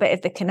lost a little bit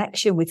of the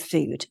connection with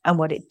food and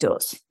what it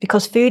does,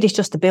 because food is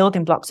just the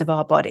building blocks of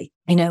our body.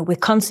 We're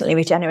constantly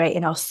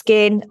regenerating our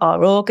skin,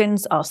 our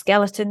organs, our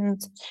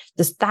skeletons.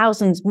 There's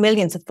thousands,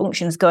 millions of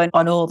functions going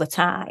on all the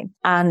time.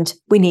 And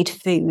we need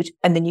food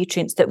and the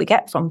nutrients that we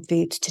get from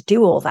food to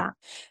do all that.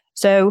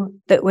 So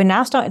that we're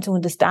now starting to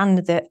understand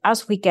that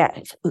as we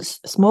get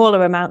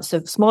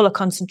smaller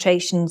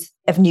concentrations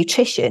of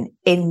nutrition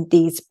in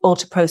these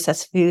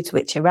ultra-processed foods,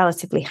 which are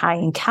relatively high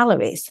in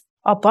calories,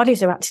 our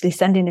bodies are actually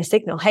sending a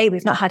signal, hey,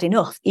 we've not had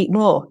enough, eat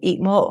more,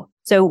 eat more.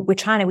 So we're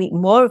trying to eat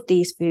more of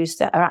these foods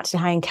that are actually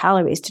high in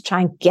calories to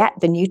try and get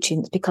the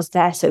nutrients because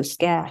they're so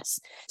scarce.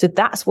 So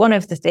that's one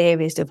of the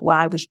theories of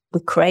why we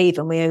crave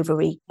and we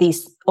overeat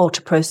these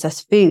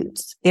ultra-processed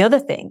foods. The other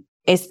thing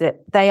is that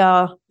they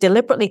are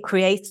deliberately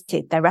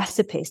created, their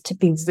recipes, to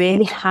be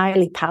really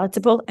highly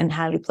palatable and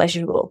highly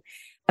pleasurable.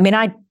 I mean,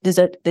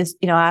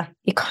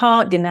 you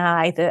can't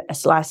deny that a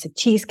slice of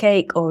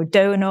cheesecake or a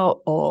donut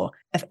or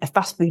a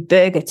fast food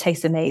burger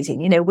tastes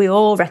amazing. We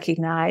all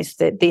recognize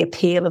that the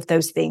appeal of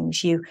those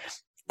things.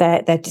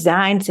 They're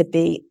designed to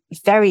be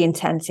very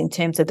intense in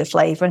terms of the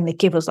flavor, and they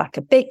give us like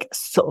a big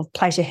sort of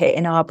pleasure hit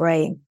in our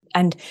brain.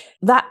 And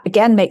that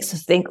again makes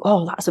us think,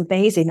 oh, that's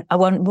amazing. I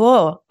want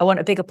more. I want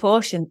a bigger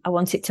portion. I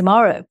want it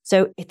tomorrow.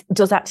 So it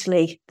does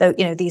actually, though,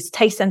 these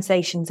taste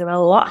sensations are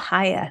a lot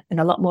higher and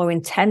a lot more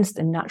intense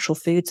than natural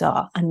foods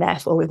are. And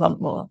therefore we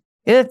want more.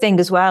 The other thing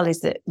as well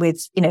is that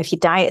if your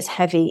diet's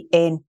heavy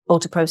in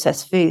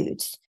ultra-processed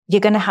foods, you're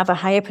going to have a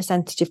higher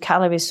percentage of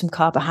calories from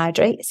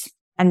carbohydrates.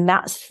 And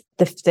that's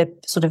the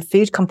sort of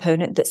food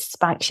component that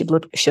spikes your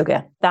blood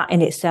sugar. That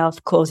in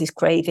itself causes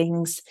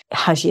cravings,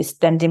 has you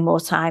spending more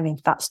time in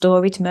fat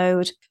storage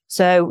mode.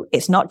 So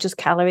it's not just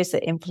calories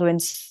that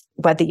influence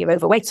whether you're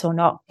overweight or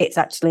not. It's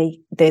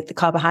actually the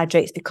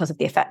carbohydrates because of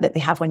the effect that they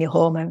have on your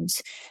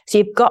hormones. So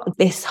you've got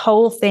this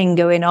whole thing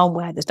going on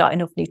where there's not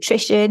enough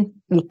nutrition,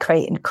 you're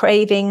creating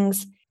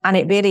cravings, and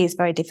it really is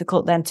very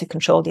difficult then to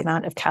control the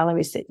amount of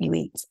calories that you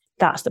eat.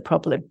 That's the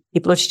problem.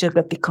 Your blood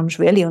sugar becomes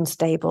really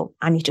unstable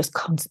and you're just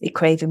constantly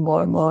craving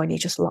more and more, and you're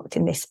just locked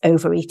in this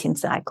overeating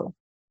cycle.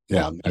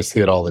 Yeah, I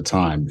see it all the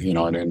time,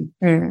 and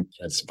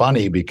it's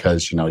funny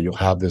because, you'll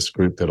have this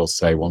group that'll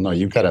say, well, no,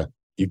 you've got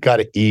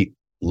to eat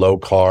low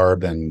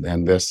carb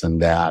and this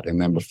and that.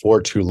 And then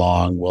before too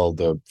long, well,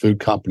 the food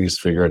companies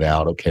figure it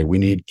out. Okay, we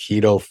need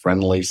keto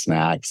friendly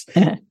snacks.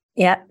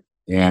 Yeah.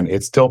 And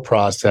it's still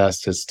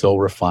processed, it's still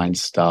refined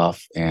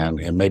stuff. And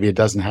maybe it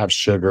doesn't have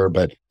sugar,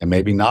 and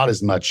maybe not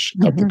as much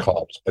of the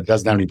carbs, but it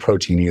doesn't have any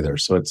protein either.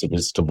 So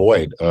it's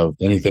devoid of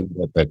anything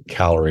that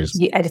calories.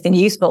 Anything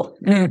useful.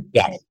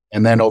 Yeah.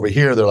 And then over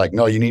here, they're like,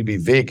 no, you need to be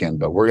vegan,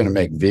 but we're going to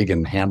make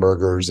vegan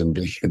hamburgers and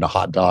vegan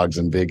hot dogs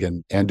and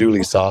vegan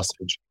andouille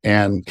sausage.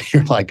 And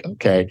you're like,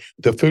 okay,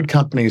 the food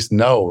companies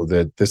know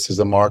that this is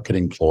a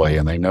marketing ploy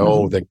and they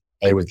know they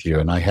play with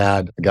you. And I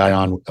had a guy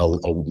on a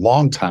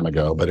long time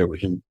ago, but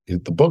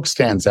the book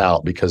stands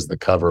out because the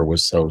cover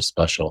was so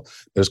special.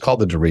 It was called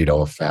The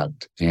Dorito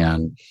Effect.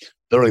 And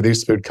literally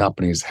these food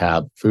companies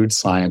have food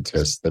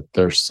scientists that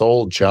their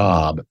sole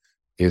job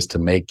is to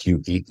make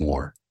you eat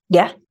more.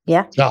 Yeah.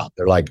 Yeah.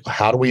 They're like,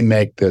 how do we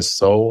make this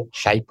so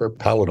hyper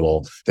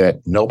palatable that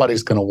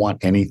nobody's going to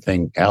want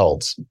anything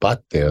else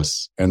but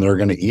this? And they're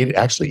going to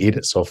actually eat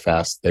it so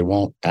fast, they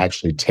won't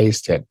actually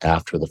taste it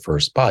after the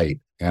first bite.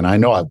 And I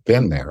know I've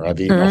been there. I've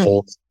eaten a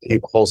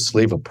whole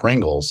sleeve of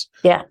Pringles.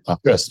 Yeah.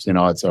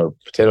 It's our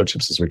potato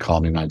chips, as we call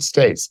them in the United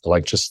States,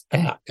 like just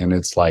that. And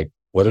it's like,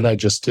 what did I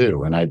just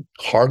do? And I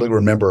hardly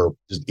remember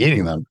just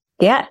eating them.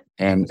 Yeah.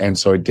 And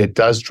so it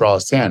does draw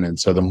us in. And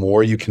so the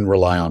more you can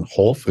rely on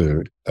whole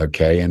food,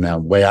 okay, and the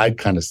way I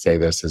kind of say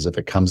this is if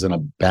it comes in a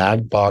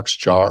bag, box,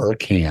 jar, or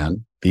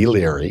can, be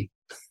leery.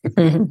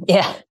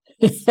 Yeah.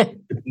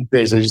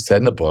 As you said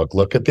in the book,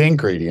 look at the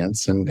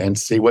ingredients and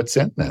see what's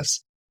in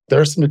this. There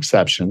are some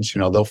exceptions.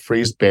 They'll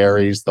freeze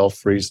berries, they'll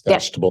freeze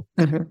vegetables,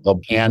 they'll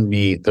can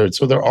meat.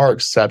 So there are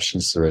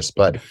exceptions to this.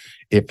 But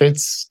if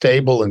it's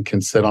stable and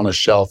can sit on a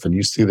shelf and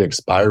you see the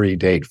expiry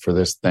date for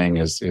this thing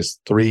is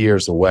 3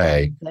 years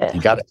away,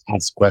 you got to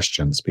ask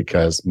questions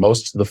because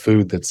most of the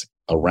food that's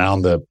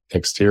around the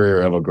exterior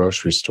of a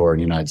grocery store in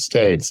the United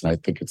States, and I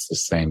think it's the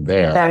same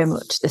there. Very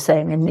much the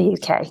same in the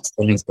UK.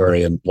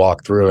 Sainsbury and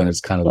walk through and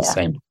it's kind of the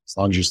same. As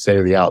long as you stay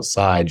to the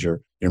outside,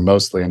 you're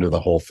mostly into the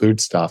whole food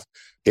stuff.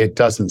 It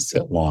doesn't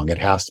sit long. It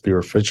has to be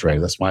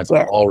refrigerated. That's why it's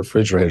all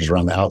refrigerators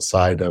around the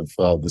outside of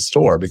the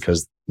store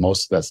because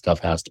most of that stuff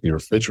has to be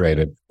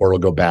refrigerated or it'll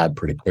go bad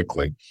pretty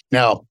quickly.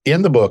 Now,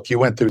 in the book, you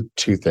went through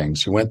two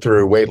things. You went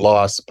through weight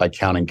loss by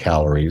counting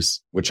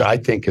calories, which I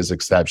think is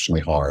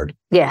exceptionally hard.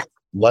 Yeah.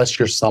 Unless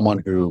you're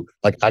someone who,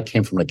 like I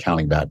came from an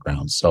accounting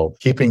background. So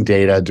keeping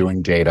data,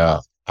 doing data,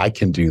 I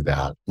can do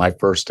that. My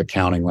first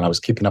accounting, when I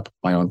was keeping up with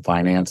my own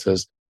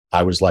finances,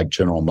 I was like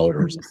General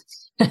Motors.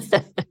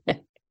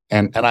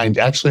 And I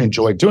actually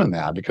enjoyed doing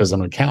that because I'm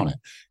an accountant.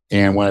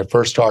 And when I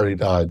first started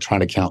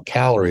trying to count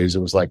calories, it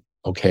was like,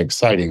 okay,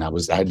 exciting. I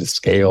had the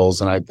scales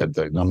and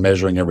I'm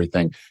measuring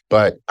everything,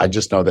 but I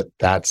just know that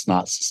that's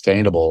not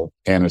sustainable.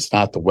 And it's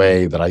not the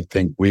way that I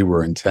think we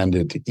were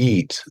intended to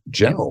eat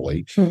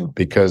generally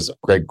because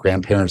great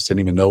grandparents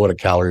didn't even know what a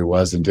calorie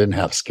was and didn't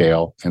have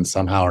scale. And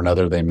somehow or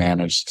another, they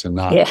managed to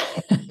not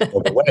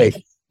go away.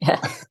 Yeah.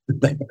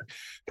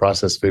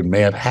 Processed food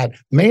may have had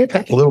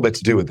a little bit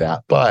to do with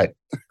that, but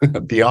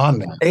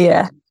beyond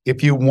that,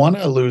 if you want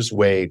to lose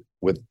weight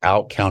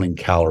without counting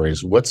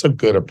calories, what's a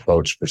good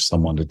approach for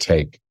someone to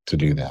take to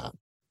do that?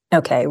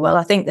 Okay, well,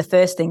 I think the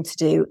first thing to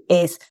do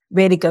is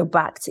really go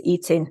back to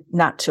eating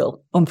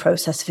natural,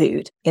 unprocessed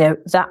food.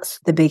 That's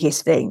the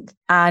biggest thing.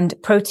 And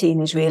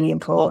protein is really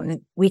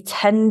important. We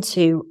tend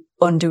to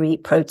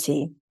undereat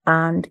protein.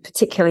 And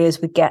particularly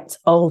as we get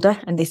older,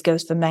 and this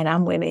goes for men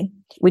and women,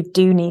 we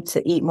do need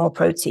to eat more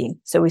protein.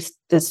 So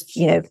there's,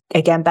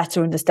 again,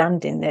 better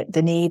understanding that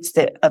the needs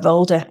that of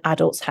older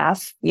adults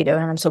have, and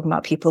I'm talking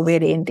about people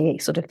really in the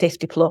sort of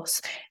 50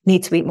 plus,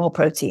 need to eat more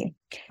protein.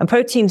 And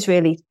protein's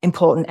really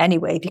important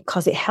anyway,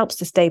 because it helps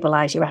to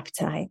stabilize your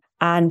appetite.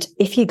 And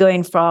if you're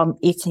going from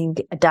eating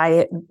a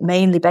diet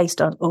mainly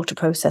based on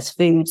ultra-processed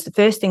foods, the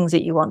first things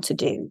that you want to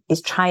do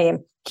is try and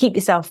keep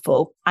yourself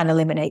full and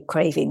eliminate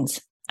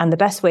cravings. And the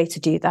best way to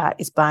do that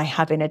is by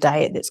having a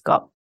diet that's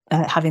got,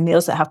 having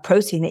meals that have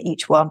protein in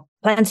each one,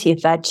 plenty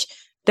of veg,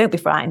 don't be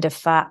frightened of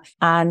fat.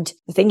 And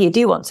the thing you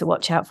do want to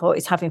watch out for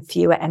is having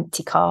fewer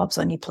empty carbs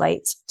on your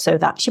plate. So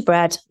that's your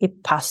bread, your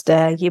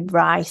pasta, your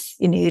rice,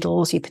 your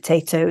noodles, your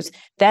potatoes.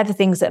 They're the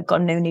things that have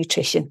got no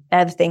nutrition.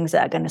 They're the things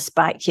that are going to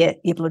spike your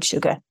blood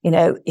sugar.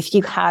 If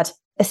you had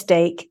a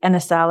steak and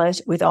a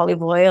salad with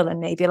olive oil and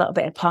maybe a little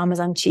bit of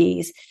Parmesan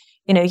cheese,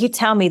 you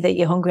tell me that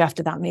you're hungry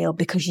after that meal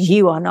because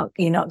you're not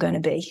going to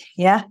be.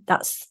 Yeah.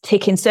 That's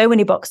ticking so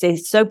many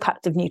boxes, so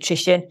packed of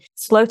nutrition,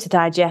 slow to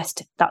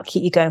digest. That'll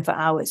keep you going for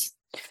hours.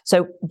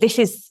 So this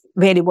is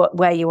really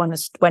where you want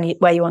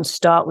to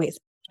start with.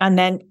 And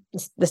then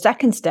the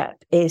second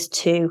step is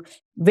to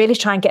really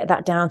try and get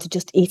that down to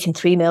just eating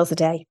 3 meals a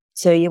day.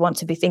 So you want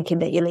to be thinking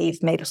that you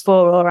leave maybe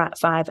 4 or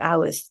 5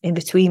 hours in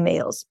between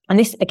meals. And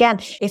this, again,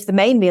 if the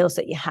main meals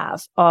that you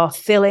have are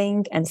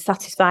filling and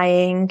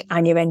satisfying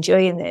and you're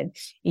enjoying them,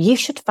 you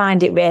should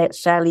find it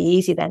fairly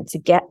easy then to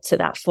get to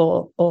that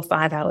 4 or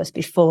 5 hours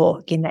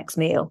before your next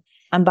meal.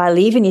 And by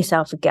leaving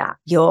yourself a gap,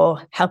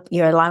 you're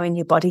allowing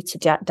your body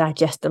to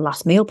digest the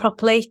last meal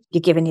properly.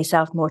 You're giving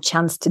yourself more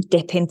chance to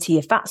dip into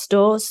your fat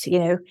stores. You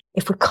know,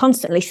 if we're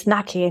constantly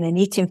snacking and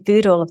eating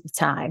food all of the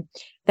time,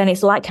 then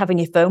it's like having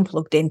your phone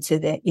plugged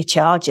into your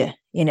charger.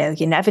 You know,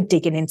 you're never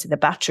digging into the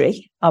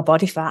battery. Our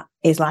body fat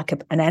is like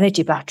an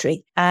energy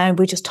battery, and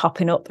we're just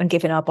topping up and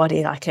giving our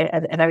body like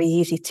a very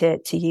easy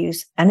to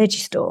use energy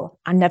store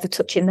and never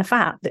touching the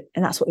fat.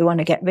 And that's what we want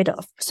to get rid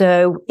of.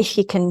 So if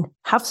you can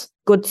have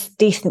good,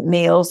 decent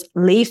meals,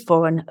 leave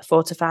 4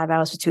 to 5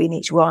 hours between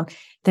each one,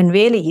 then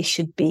really you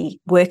should be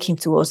working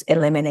towards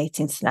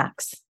eliminating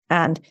snacks.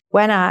 And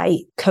when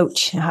I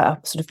coach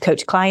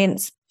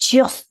clients,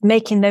 just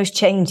making those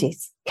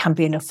changes can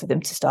be enough for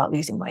them to start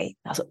losing weight.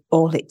 That's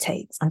all it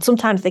takes. And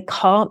sometimes they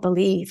can't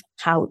believe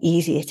how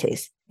easy it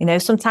is. You know,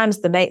 sometimes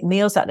the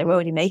meals that they're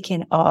already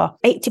making are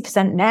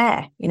 80%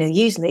 there. You know,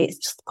 usually it's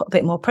just put a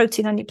bit more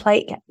protein on your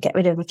plate, get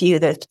rid of a few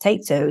of those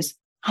potatoes,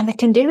 and they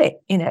can do it,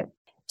 you know.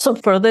 Some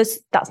for others,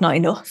 that's not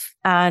enough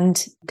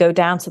and go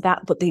down to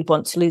that, but they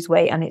want to lose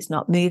weight and it's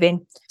not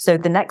moving. So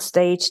the next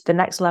stage, the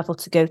next level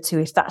to go to,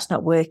 if that's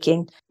not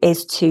working,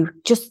 is to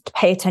just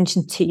pay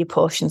attention to your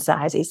portion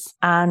sizes.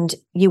 And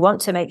you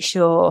want to make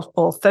sure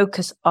or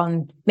focus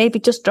on maybe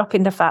just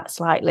dropping the fat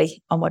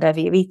slightly on whatever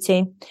you're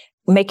eating,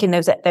 making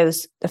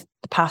the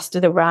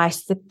pasta, the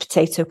rice, the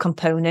potato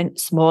component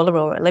smaller,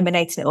 or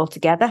eliminating it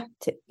altogether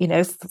to, you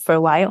know, for a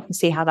while and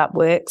see how that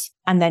works.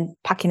 And then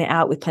packing it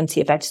out with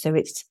plenty of veg so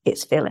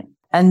it's filling.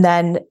 And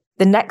then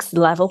the next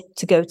level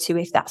to go to,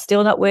 if that's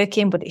still not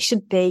working, but it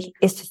should be,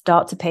 is to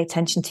start to pay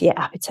attention to your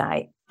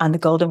appetite. And the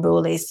golden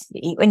rule is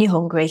you eat when you're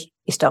hungry,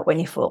 you stop when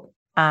you're full.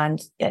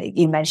 And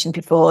you mentioned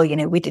before, you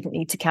know, we didn't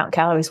need to count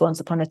calories once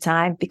upon a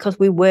time because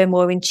we were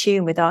more in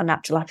tune with our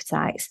natural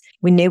appetites.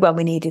 We knew when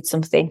we needed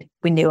something.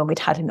 We knew when we'd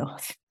had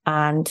enough.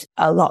 And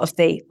a lot of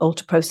the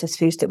ultra-processed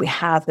foods that we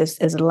have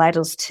has led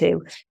us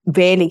to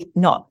really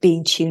not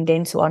being tuned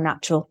into our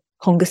natural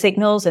hunger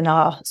signals and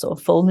our sort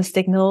of fullness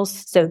signals.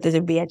 So there's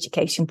a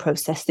re-education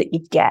process that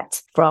you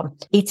get from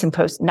eating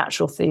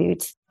natural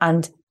foods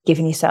and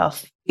giving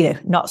yourself, you know,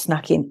 not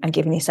snacking and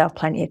giving yourself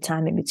plenty of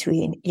time in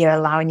between. You're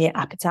allowing your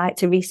appetite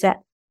to reset.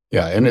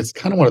 Yeah. And it's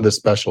kind of one of the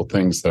special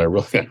things that I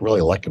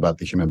really like about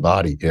the human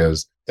body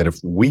is that if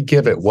we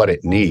give it what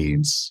it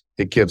needs,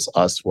 it gives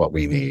us what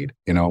we need.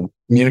 You know,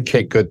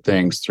 communicate good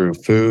things through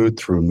food,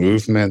 through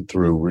movement,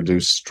 through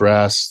reduced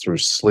stress, through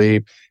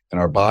sleep. And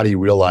our body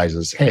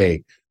realizes,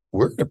 hey,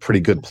 we're in a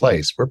pretty good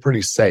place. We're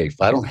pretty safe.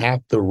 I don't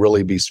have to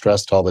really be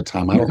stressed all the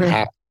time. I don't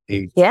have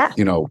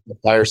you know,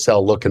 fire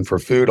cell looking for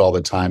food all the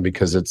time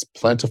because it's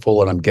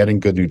plentiful and I'm getting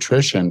good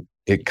nutrition.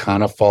 It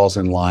kind of falls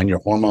in line. Your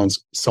hormones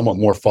somewhat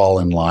more fall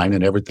in line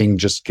and everything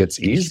just gets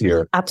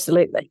easier.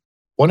 Absolutely.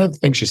 One of the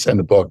things you said in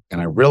the book,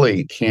 and I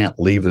really can't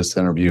leave this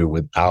interview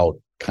without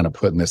kind of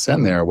putting this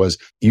in there, was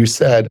you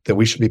said that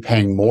we should be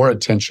paying more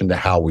attention to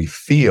how we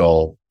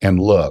feel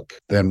and look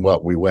than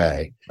what we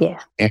weigh.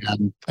 Yeah.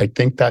 And I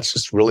think that's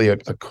just really a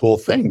cool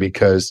thing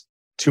because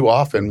too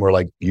often we're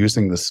like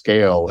using the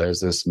scale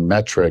as this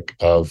metric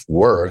of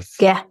worth.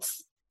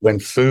 Yes. When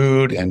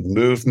food and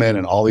movement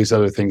and all these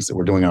other things that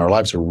we're doing in our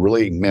lives are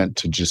really meant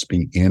to just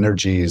be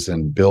energies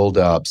and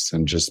build-ups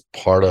and just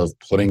part of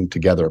putting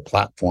together a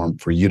platform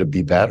for you to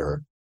be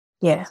better.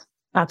 Yeah,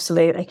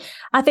 absolutely.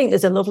 I think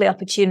there's a lovely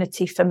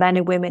opportunity for men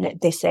and women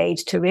at this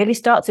age to really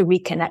start to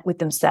reconnect with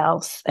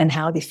themselves and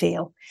how they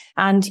feel.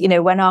 And, you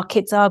know, when our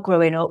kids are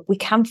growing up, we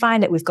can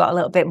find that we've got a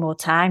little bit more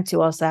time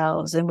to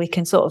ourselves and we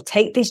can sort of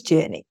take this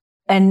journey.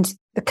 And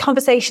the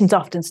conversations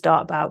often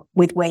start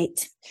with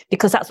weight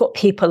because that's what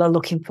people are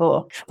looking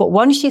for. But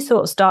once you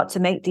sort of start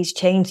to make these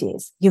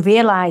changes, you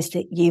realize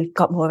that you've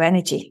got more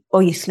energy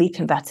or you're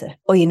sleeping better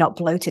or you're not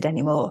bloated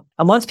anymore.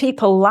 And once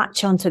people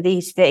latch onto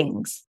these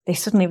things, they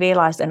suddenly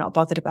realize they're not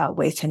bothered about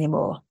weight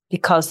anymore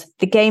because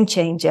the game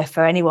changer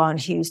for anyone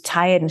who's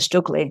tired and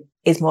struggling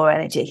is more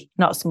energy,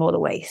 not smaller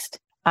waist.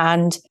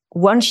 And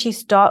once you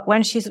sort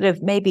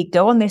of maybe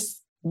go on this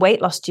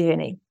weight loss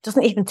journey,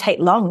 doesn't even take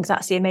long.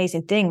 That's the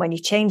amazing thing. When you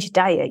change your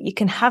diet, you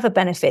can have a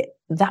benefit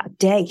that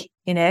day.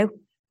 You know,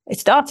 it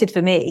started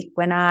for me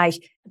when I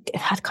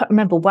can't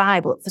remember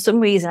why, but for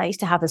some reason I used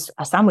to have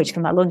a sandwich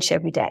for my lunch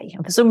every day.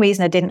 And for some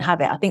reason I didn't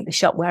have it. I think the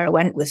shop where I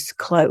went was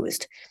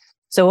closed.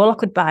 So all I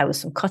could buy was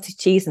some cottage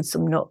cheese and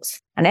some nuts.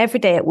 And every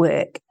day at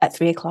work at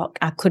 3:00,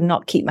 I could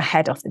not keep my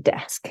head off the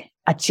desk.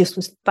 I just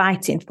was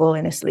fighting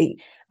falling asleep.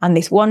 And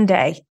this one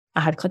day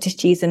I had cottage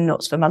cheese and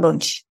nuts for my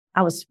lunch.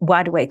 I was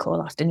wide awake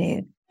all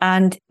afternoon.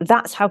 And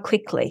that's how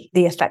quickly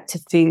the effect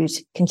of food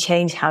can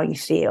change how you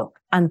feel.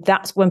 And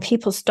that's when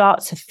people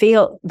start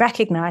to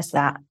recognize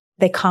that,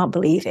 they can't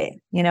believe it.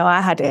 You know,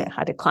 I had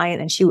a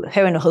client and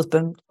her and her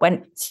husband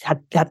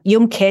had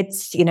young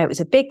kids. You know, it was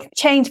a big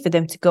change for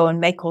them to go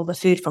and make all the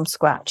food from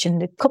scratch.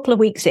 And a couple of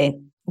weeks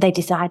in, they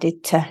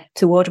decided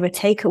to order a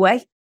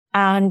takeaway.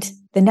 And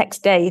the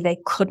next day, they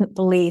couldn't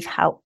believe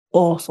how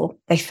awful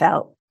they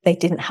felt. They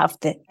didn't have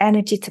the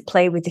energy to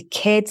play with the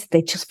kids.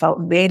 They just felt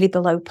really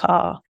below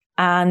par.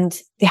 And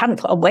they hadn't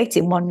put on weight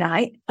in one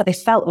night, but they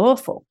felt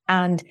awful.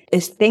 And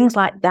it's things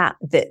like that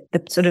the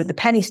sort of the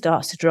penny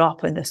starts to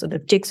drop and the sort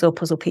of jigsaw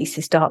puzzle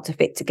pieces start to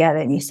fit together.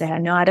 And you say,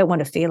 no, I don't want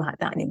to feel like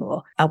that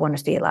anymore. I want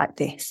to feel like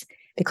this.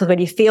 Because when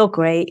you feel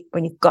great,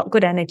 when you've got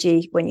good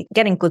energy, when you're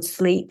getting good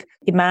sleep,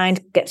 your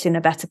mind gets in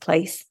a better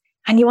place.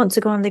 And you want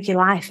to go and live your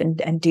life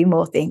and do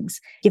more things.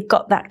 You've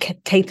got that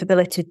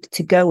capability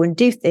to go and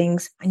do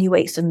things, and your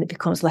weight suddenly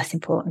becomes less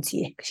important to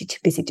you because you're too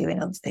busy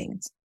doing other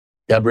things.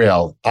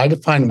 Gabrielle, I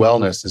define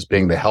wellness as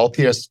being the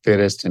healthiest,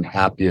 fittest, and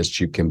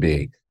happiest you can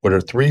be. What are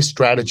 3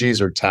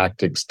 strategies or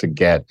tactics to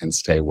get and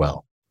stay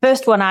well?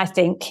 First one, I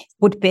think,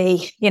 would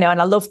be, and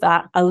I love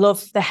that. I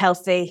love the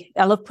healthy.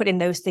 I love putting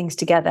those things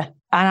together.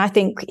 And I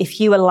think if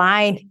you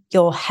align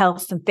your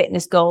health and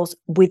fitness goals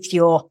with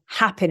your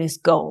happiness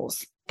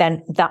goals,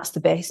 then that's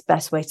the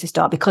best way to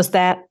start because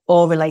they're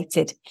all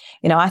related.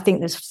 I think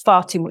there's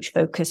far too much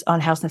focus on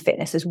health and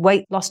fitness as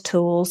weight loss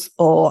tools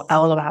or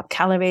all about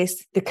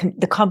calories.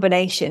 The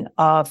combination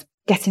of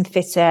getting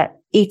fitter,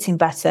 eating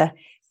better,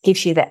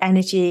 gives you the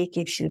energy,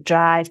 gives you the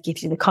drive,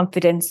 gives you the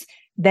confidence.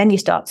 Then you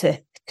start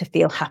to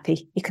feel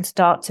happy. You can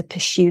start to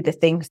pursue the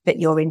things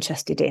that you're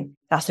interested in.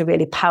 That's a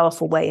really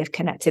powerful way of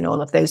connecting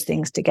all of those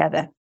things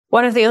together.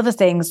 One of the other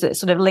things that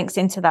sort of links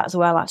into that as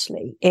well,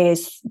 actually,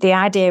 is the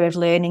idea of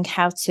learning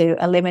how to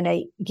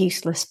eliminate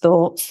useless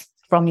thoughts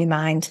from your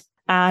mind.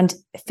 And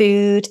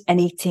food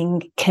and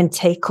eating can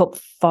take up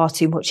far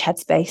too much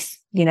headspace.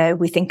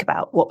 We think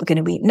about what we're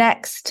going to eat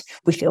next.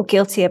 We feel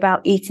guilty about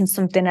eating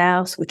something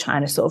else. We're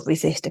trying to sort of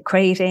resist a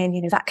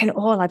craving. That can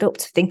all add up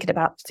to thinking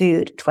about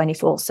food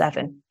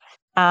 24/7.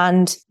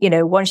 And,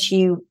 once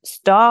you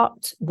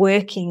start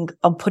working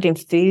on putting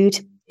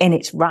food in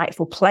its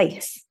rightful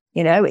place,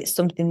 it's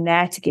something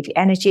there to give you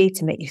energy,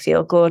 to make you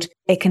feel good.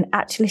 It can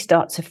actually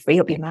start to free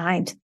up your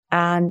mind.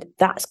 And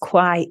that's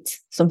quite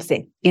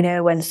something,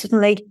 when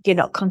suddenly you're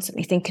not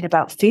constantly thinking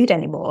about food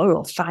anymore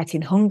or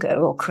fighting hunger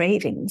or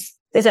cravings.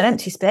 There's an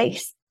empty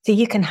space. So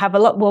you can have a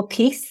lot more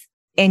peace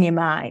in your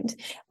mind.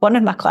 One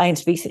of my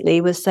clients recently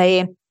was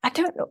saying, I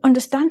don't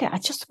understand it. I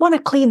just want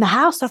to clean the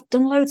house. I've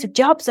done loads of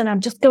jobs and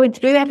I'm just going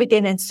through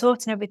everything and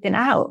sorting everything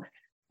out.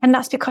 And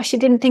that's because she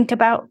didn't think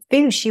about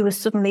food. She was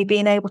suddenly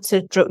being able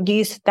to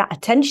use that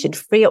attention,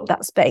 free up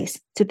that space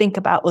to think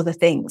about other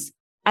things.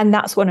 And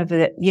that's one of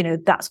a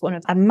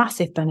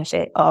massive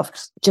benefit of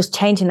just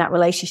changing that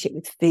relationship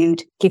with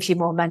food. Gives you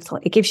more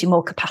it gives you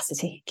more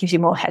capacity, gives you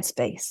more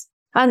headspace.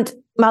 And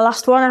my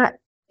last one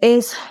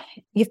is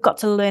you've got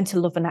to learn to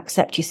love and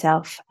accept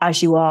yourself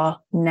as you are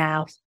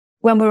now.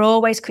 When we're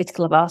always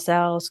critical of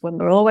ourselves, when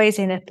we're always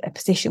in a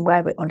position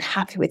where we're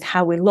unhappy with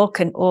how we look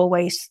and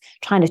always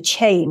trying to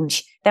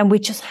change, then we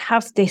just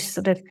have this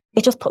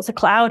it just puts a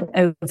cloud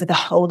over the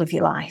whole of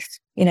your life.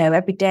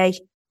 Every day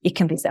you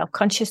can be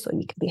self-conscious or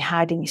you can be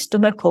hiding your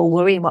stomach or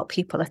worrying what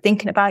people are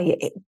thinking about you.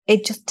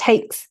 It just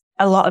takes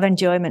a lot of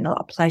enjoyment, a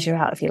lot of pleasure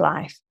out of your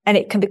life. And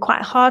it can be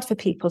quite hard for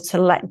people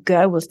to let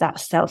go of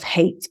that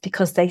self-hate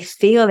because they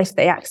feel if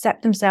they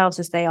accept themselves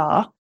as they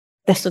are,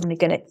 they're suddenly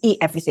going to eat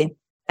everything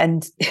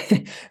and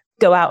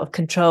go out of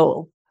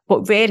control.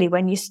 But really,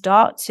 when you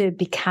start to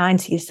be kind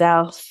to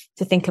yourself,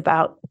 to think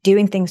about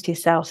doing things to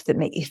yourself that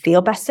make you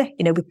feel better,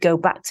 we go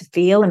back to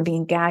feel and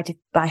being guided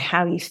by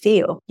how you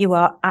feel, you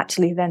are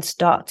actually then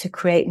start to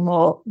create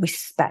more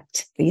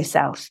respect for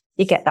yourself.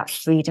 You get that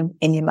freedom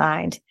in your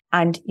mind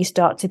and you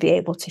start to be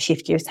able to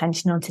shift your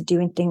attention onto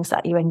doing things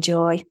that you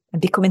enjoy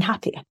and becoming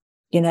happier,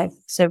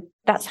 So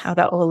that's how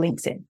that all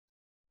links in.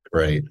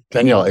 Great.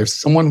 Danielle, if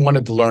someone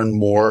wanted to learn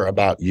more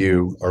about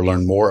you or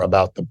learn more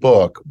about the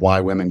book,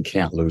 Why Women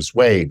Can't Lose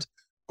Weight,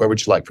 where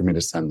would you like for me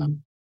to send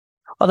them?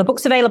 Well, the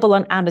book's available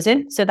on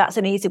Amazon, so that's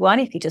an easy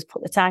one. If you just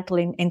put the title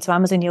into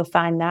Amazon, you'll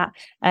find that.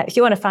 If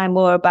you want to find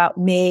more about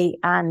me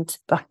and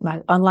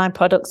my online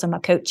products and my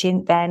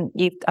coaching, then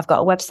I've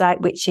got a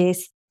website, which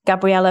is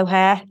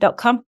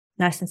GabrielleO'Hare.com.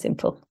 Nice and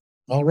simple.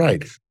 All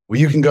right. Well,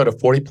 you can go to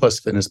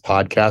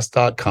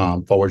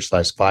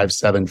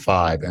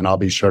 40plusfitnesspodcast.com/575, and I'll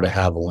be sure to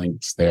have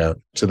links there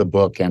to the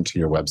book and to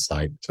your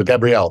website. So,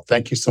 Gabrielle,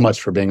 thank you so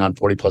much for being on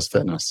 40 Plus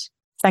Fitness.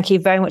 Thank you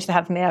very much for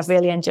having me. I've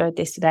really enjoyed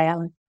this today,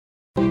 Alan.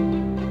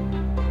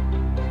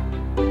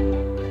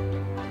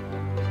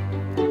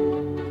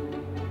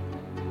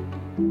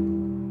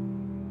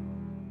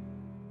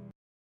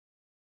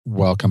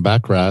 Welcome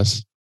back,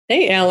 Raz.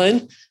 Hey,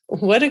 Alan.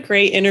 What a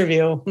great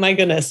interview. My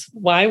goodness.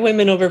 Why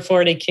women over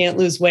 40 can't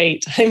lose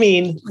weight. I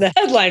mean, the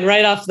headline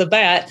right off the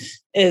bat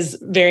is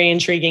very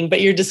intriguing, but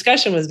your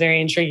discussion was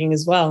very intriguing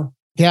as well.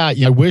 Yeah,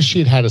 I wish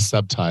she'd had a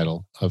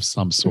subtitle of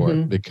some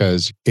sort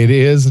because it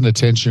is an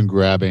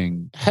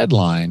attention-grabbing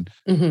headline,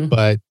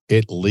 but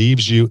it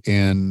leaves you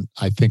in,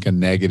 I think, a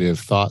negative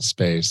thought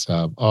space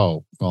of,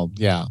 oh, well,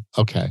 yeah,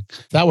 okay.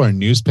 If that were a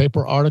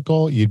newspaper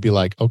article, you'd be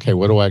like, okay,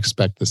 what do I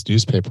expect this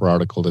newspaper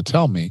article to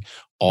tell me?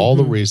 all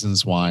the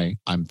reasons why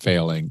I'm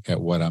failing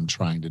at what I'm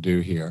trying to do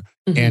here.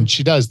 And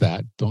she does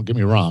that. Don't get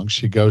me wrong.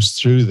 She goes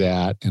through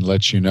that and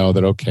lets you know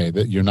that, okay,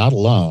 that you're not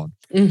alone.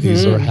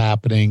 These are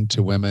happening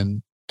to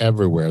women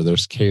everywhere.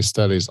 There's case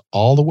studies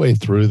all the way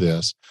through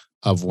this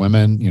of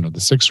women, the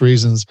 6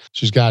 reasons.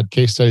 She's got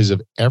case studies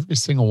of every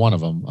single one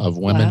of them of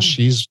women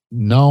she's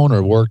known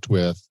or worked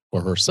with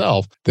or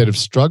herself that have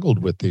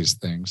struggled with these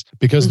things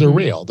because they're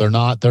real. They're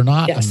not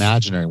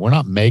imaginary. We're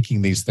not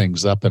making these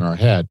things up in our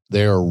head.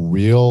 They are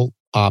real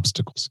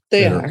obstacles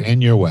that are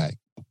in your way.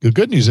 The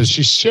good news is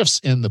she shifts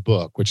in the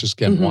book, which is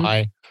again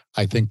why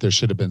I think there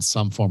should have been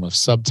some form of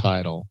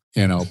subtitle,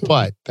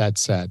 but that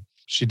said,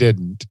 she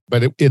didn't.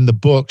 But in the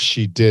book,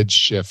 she did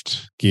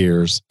shift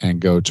gears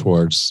and go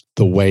towards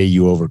the way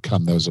you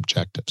overcome those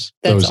objectives,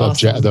 those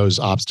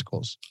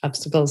obstacles.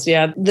 Obstacles,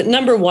 yeah. The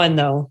number one,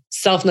 though,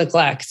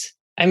 self-neglect.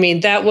 I mean,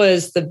 that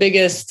was the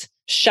biggest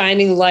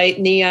shining light,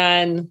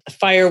 neon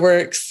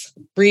fireworks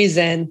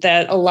reason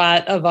that a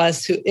lot of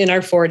us who in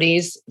our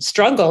 40s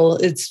struggle.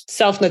 It's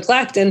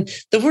self-neglect. And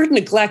the word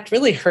neglect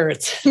really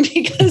hurts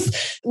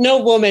because no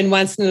woman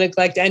wants to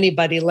neglect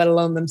anybody, let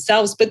alone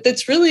themselves. But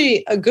that's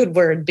really a good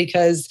word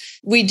because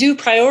we do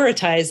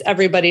prioritize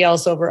everybody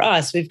else over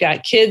us. We've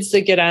got kids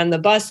that get on the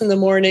bus in the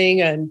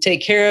morning and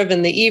take care of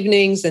in the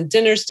evenings and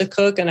dinners to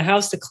cook and a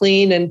house to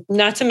clean. And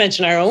not to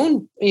mention our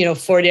own,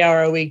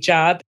 40-hour-a-week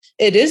job.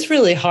 It is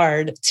really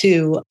hard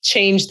to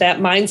change that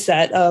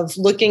mindset of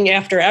looking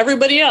after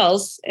everybody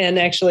else and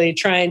actually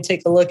try and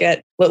take a look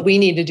at what we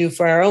need to do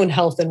for our own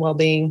health and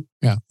well-being.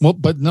 Yeah. Well,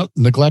 but no,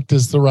 neglect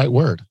is the right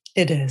word.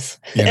 It is.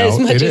 As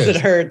much as it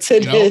hurts,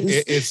 it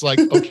is. It's like,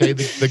 okay,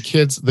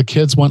 the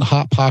kids want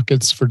Hot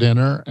Pockets for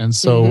dinner. And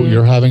so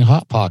you're having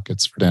Hot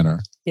Pockets for dinner.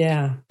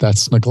 Yeah.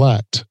 That's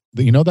neglect.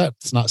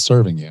 That's not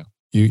serving you.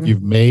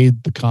 You've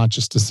made the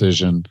conscious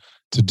decision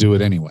to do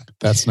it anyway.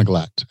 That's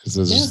neglect. This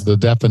is the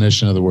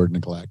definition of the word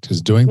neglect,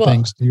 is doing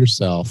things to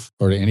yourself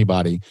or to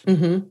anybody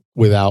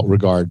without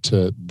regard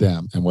to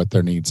them and what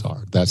their needs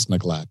are. That's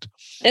neglect.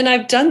 And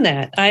I've done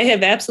that. I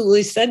have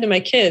absolutely said to my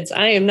kids,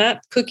 I am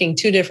not cooking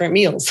 2 different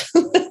meals.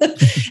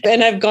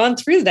 And I've gone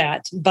through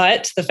that.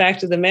 But the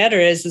fact of the matter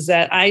is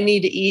that I need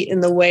to eat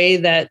in the way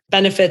that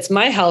benefits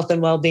my health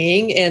and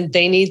well-being. And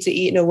they need to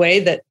eat in a way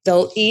that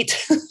they'll eat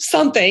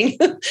something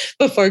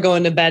before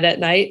going to bed at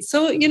night.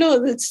 So,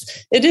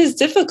 it is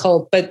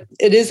difficult, but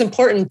it is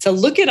important to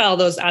look at all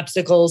those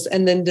obstacles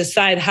and then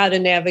decide how to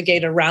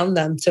navigate around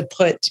them to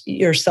put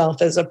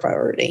yourself as a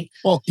priority.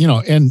 Well,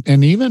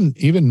 and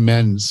even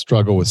men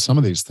struggle with some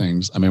of these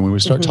things. I mean, when we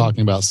start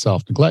talking about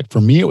self-neglect,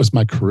 for me, it was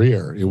my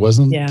career. It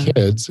wasn't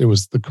kids. It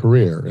was the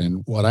career.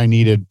 And what I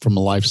needed from a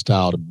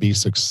lifestyle to be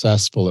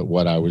successful at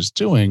what I was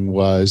doing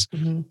was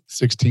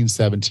 16,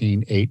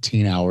 17,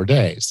 18-hour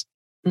days.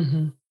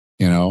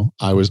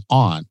 I was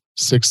on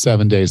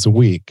 6-7 days a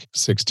week,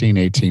 16,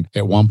 18,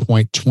 at one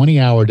point,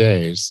 20-hour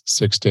days,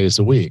 6 days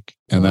a week.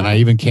 And then I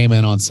even came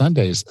in on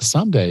Sundays,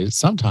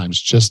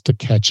 sometimes just to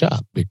catch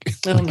up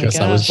because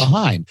I was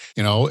behind,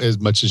 as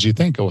much as you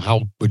think,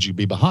 how would you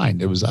be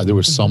behind? There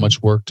was so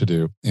much work to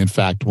do. In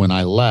fact, when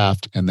I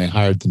left and they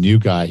hired the new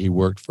guy, he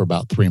worked for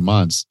about 3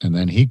 months and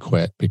then he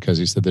quit because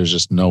he said there's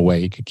just no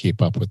way he could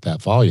keep up with that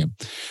volume.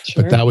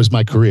 Sure. But that was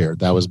my career.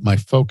 That was my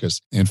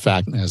focus. In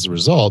fact, as a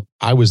result,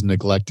 I was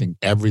neglecting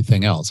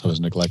everything else. I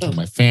was neglecting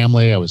my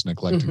family. I was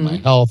neglecting my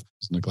health. I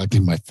was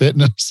neglecting my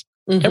fitness.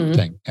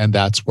 Everything. And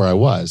that's where I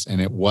was.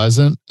 And it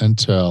wasn't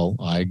until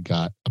I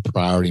got a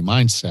priority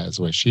mindset, is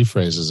the way she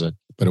phrases it.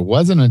 But it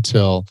wasn't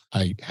until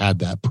I had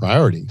that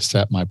priority,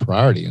 set my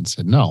priority and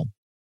said, no,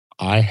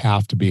 I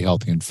have to be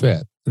healthy and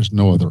fit. There's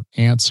no other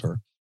answer.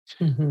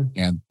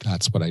 And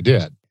that's what I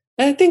did.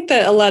 I think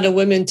that a lot of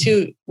women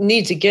too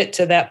need to get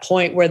to that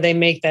point where they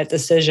make that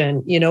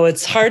decision.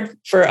 It's hard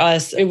for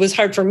us. It was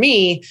hard for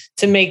me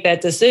to make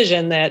that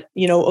decision that,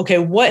 okay,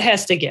 what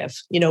has to give?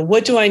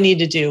 What do I need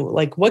to do?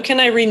 Like, what can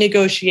I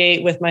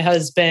renegotiate with my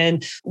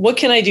husband? What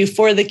can I do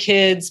for the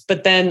kids?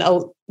 But then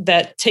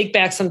that take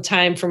back some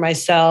time for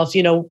myself,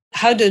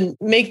 how to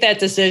make that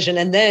decision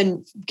and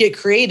then get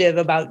creative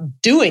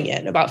about doing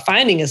it, about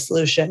finding a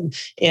solution.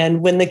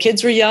 And when the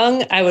kids were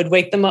young, I would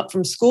wake them up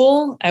from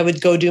school. I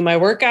would go do my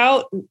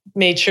workout,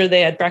 made sure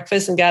they had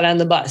breakfast and got on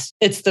the bus.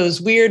 It's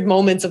those weird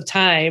moments of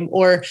time.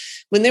 Or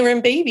when they were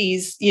in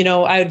babies,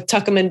 I would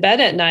tuck them in bed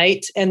at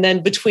night. And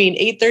then between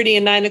 8:30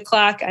 and 9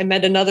 o'clock, I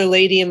met another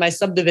lady in my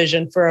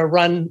subdivision for a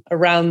run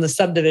around the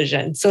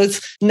subdivision. So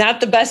it's not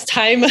the best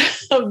time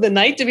of the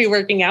night to be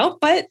working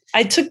out, but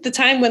I took the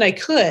time when I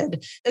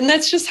could. And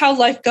that's just how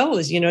life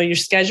goes. Your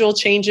schedule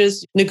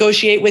changes,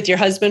 negotiate with your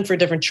husband for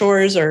different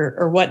chores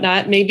or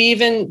whatnot, maybe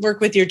even work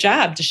with your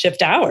job to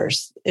shift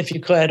hours if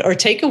you could, or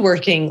take a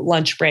working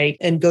lunch break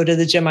and go to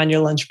the gym on your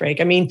lunch break.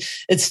 I mean,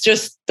 it's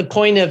just the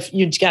point of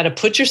you got to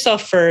put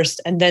yourself first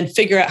and then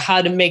figure out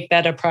how to make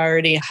that a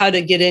priority, how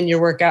to get in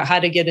your workout, how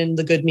to get in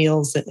the good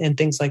meals and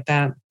things like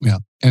that. Yeah.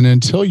 And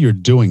until you're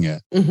doing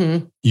it,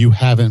 you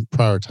haven't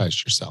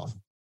prioritized yourself.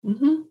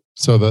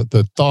 So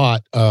the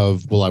thought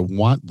of, well, I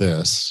want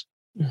this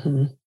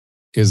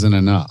isn't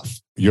enough.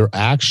 Your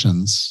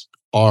actions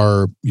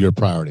are your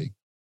priority.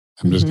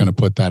 I'm just going to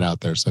put that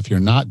out there. So if you're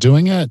not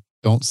doing it,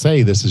 don't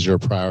say this is your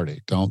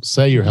priority. Don't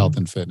say your health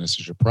and fitness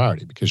is your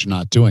priority because you're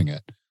not doing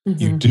it.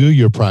 You do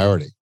your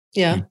priority.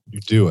 Yeah. You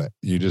do it.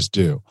 You just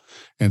do.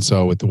 And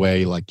so with the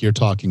way like you're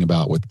talking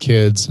about with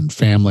kids and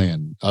family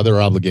and other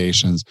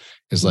obligations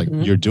is like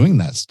you're doing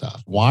that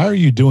stuff. Why are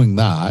you doing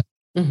that?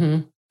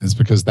 It's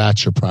because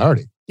that's your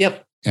priority.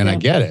 Yep. And I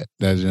get it.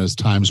 There's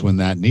times when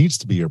that needs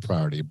to be your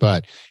priority.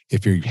 But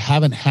if you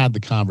haven't had the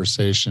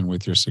conversation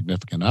with your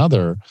significant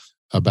other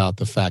about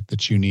the fact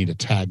that you need a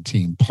tag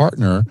team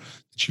partner,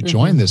 that you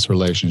join this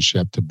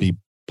relationship to be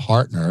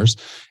partners,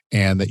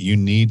 and that you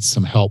need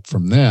some help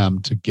from them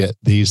to get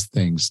these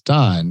things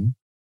done,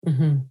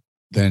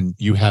 then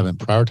you haven't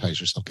prioritized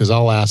yourself. Because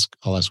I'll ask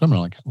women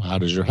like, well, how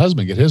does your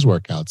husband get his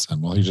workouts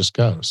done? Well, he just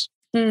goes.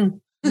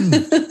 And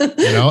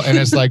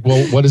it's like,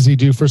 well, what does he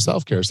do for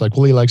self-care? It's like,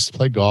 well, he likes to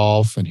play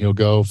golf and he'll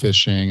go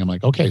fishing. I'm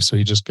like, okay, so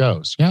he just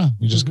goes. Yeah,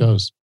 he just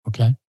goes.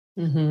 Okay.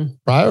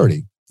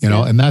 Priority,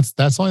 and that's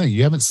the only thing.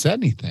 You haven't said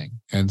anything.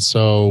 And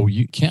so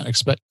you can't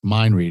expect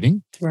mind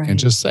reading and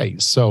just say,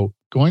 so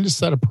going to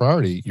set a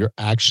priority, your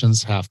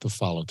actions have to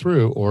follow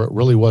through, or it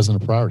really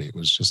wasn't a priority. It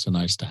was just a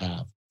nice to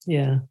have.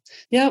 Yeah.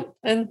 Yep.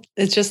 And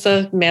it's just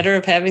a matter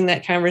of having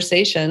that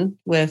conversation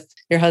with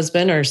your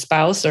husband or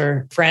spouse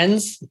or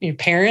friends, your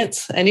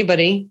parents,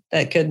 anybody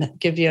that could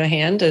give you a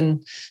hand,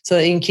 and so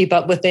that you can keep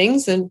up with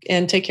things and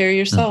take care of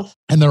yourself.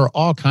 And there are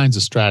all kinds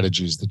of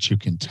strategies that you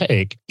can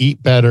take,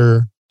 eat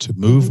better, to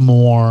move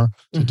more,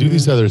 to do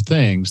these other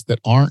things that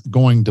aren't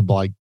going to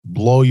like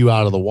blow you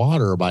out of the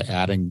water by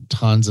adding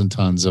tons and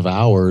tons of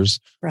hours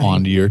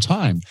onto your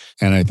time.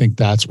 And I think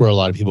that's where a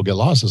lot of people get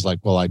lost is like,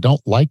 well, I don't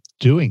like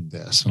doing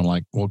this. And I'm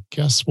like, well,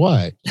 guess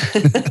what?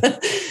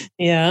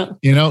 Yeah.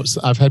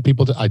 So I've had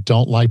people, I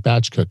don't like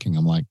batch cooking.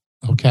 I'm like,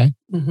 okay,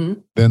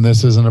 then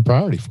this isn't a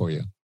priority for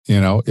you.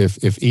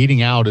 If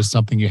eating out is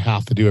something you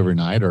have to do every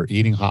night, or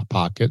eating Hot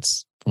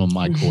Pockets from a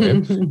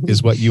microwave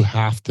is what you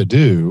have to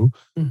do,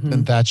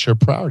 then that's your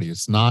priority.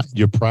 It's not,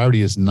 your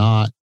priority is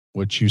not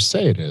what you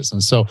say it is.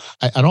 And so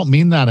I don't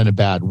mean that in a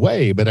bad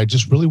way, but I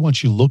just really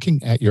want you looking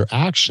at your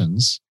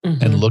actions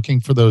and looking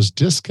for those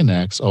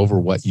disconnects over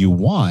what you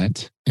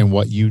want and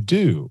what you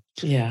do.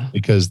 Yeah.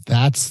 Because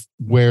that's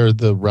where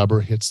the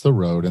rubber hits the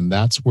road, and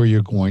that's where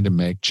you're going to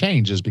make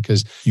changes,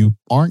 because you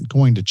aren't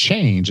going to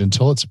change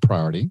until it's a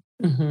priority.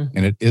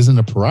 And it isn't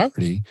a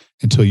priority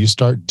until you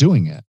start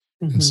doing it.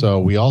 And so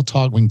we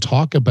can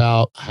talk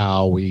about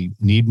how we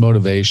need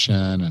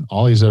motivation and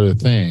all these other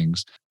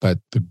things, but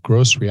the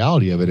gross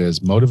reality of it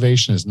is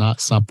motivation is not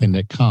something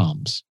that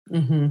comes.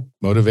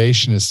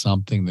 Motivation is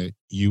something that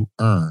you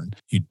earn.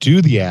 You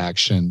do the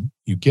action,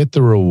 you get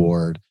the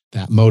reward,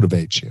 that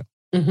motivates you.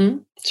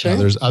 Sure. Now,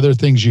 there's other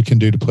things you can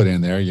do to put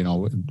in there,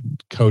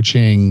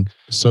 coaching,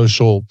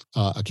 social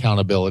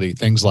accountability,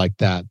 things like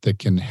that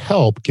can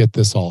help get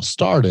this all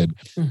started.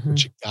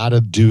 But you got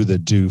to do the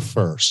do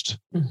first.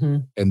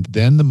 And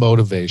then the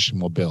motivation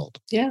will build.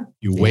 Yeah.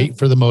 You wait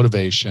for the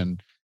motivation,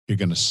 you're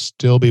going to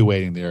still be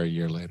waiting there a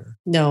year later.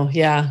 No,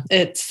 yeah.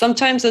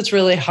 Sometimes it's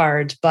really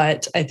hard,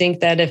 but I think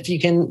that if you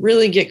can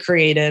really get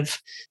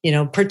creative,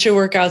 put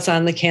your workouts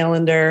on the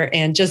calendar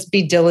and just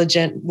be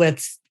diligent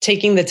with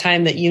taking the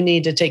time that you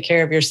need to take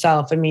care of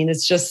yourself. I mean,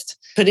 it's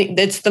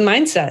the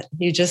mindset.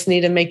 You just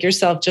need to make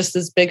yourself just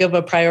as big of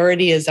a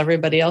priority as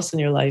everybody else in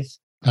your life.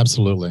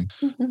 Absolutely.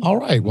 All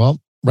right.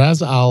 Well,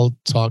 Raz, I'll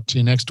talk to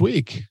you next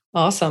week.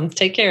 Awesome.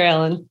 Take care,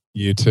 Alan.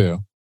 You too.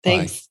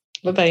 Thanks.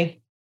 Bye-bye.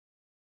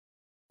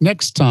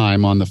 Next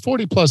time on the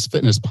 40 Plus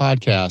Fitness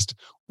Podcast,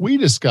 we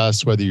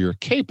discuss whether you're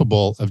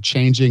capable of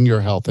changing your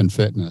health and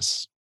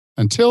fitness.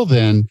 Until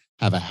then,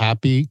 have a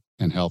happy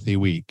and healthy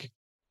week.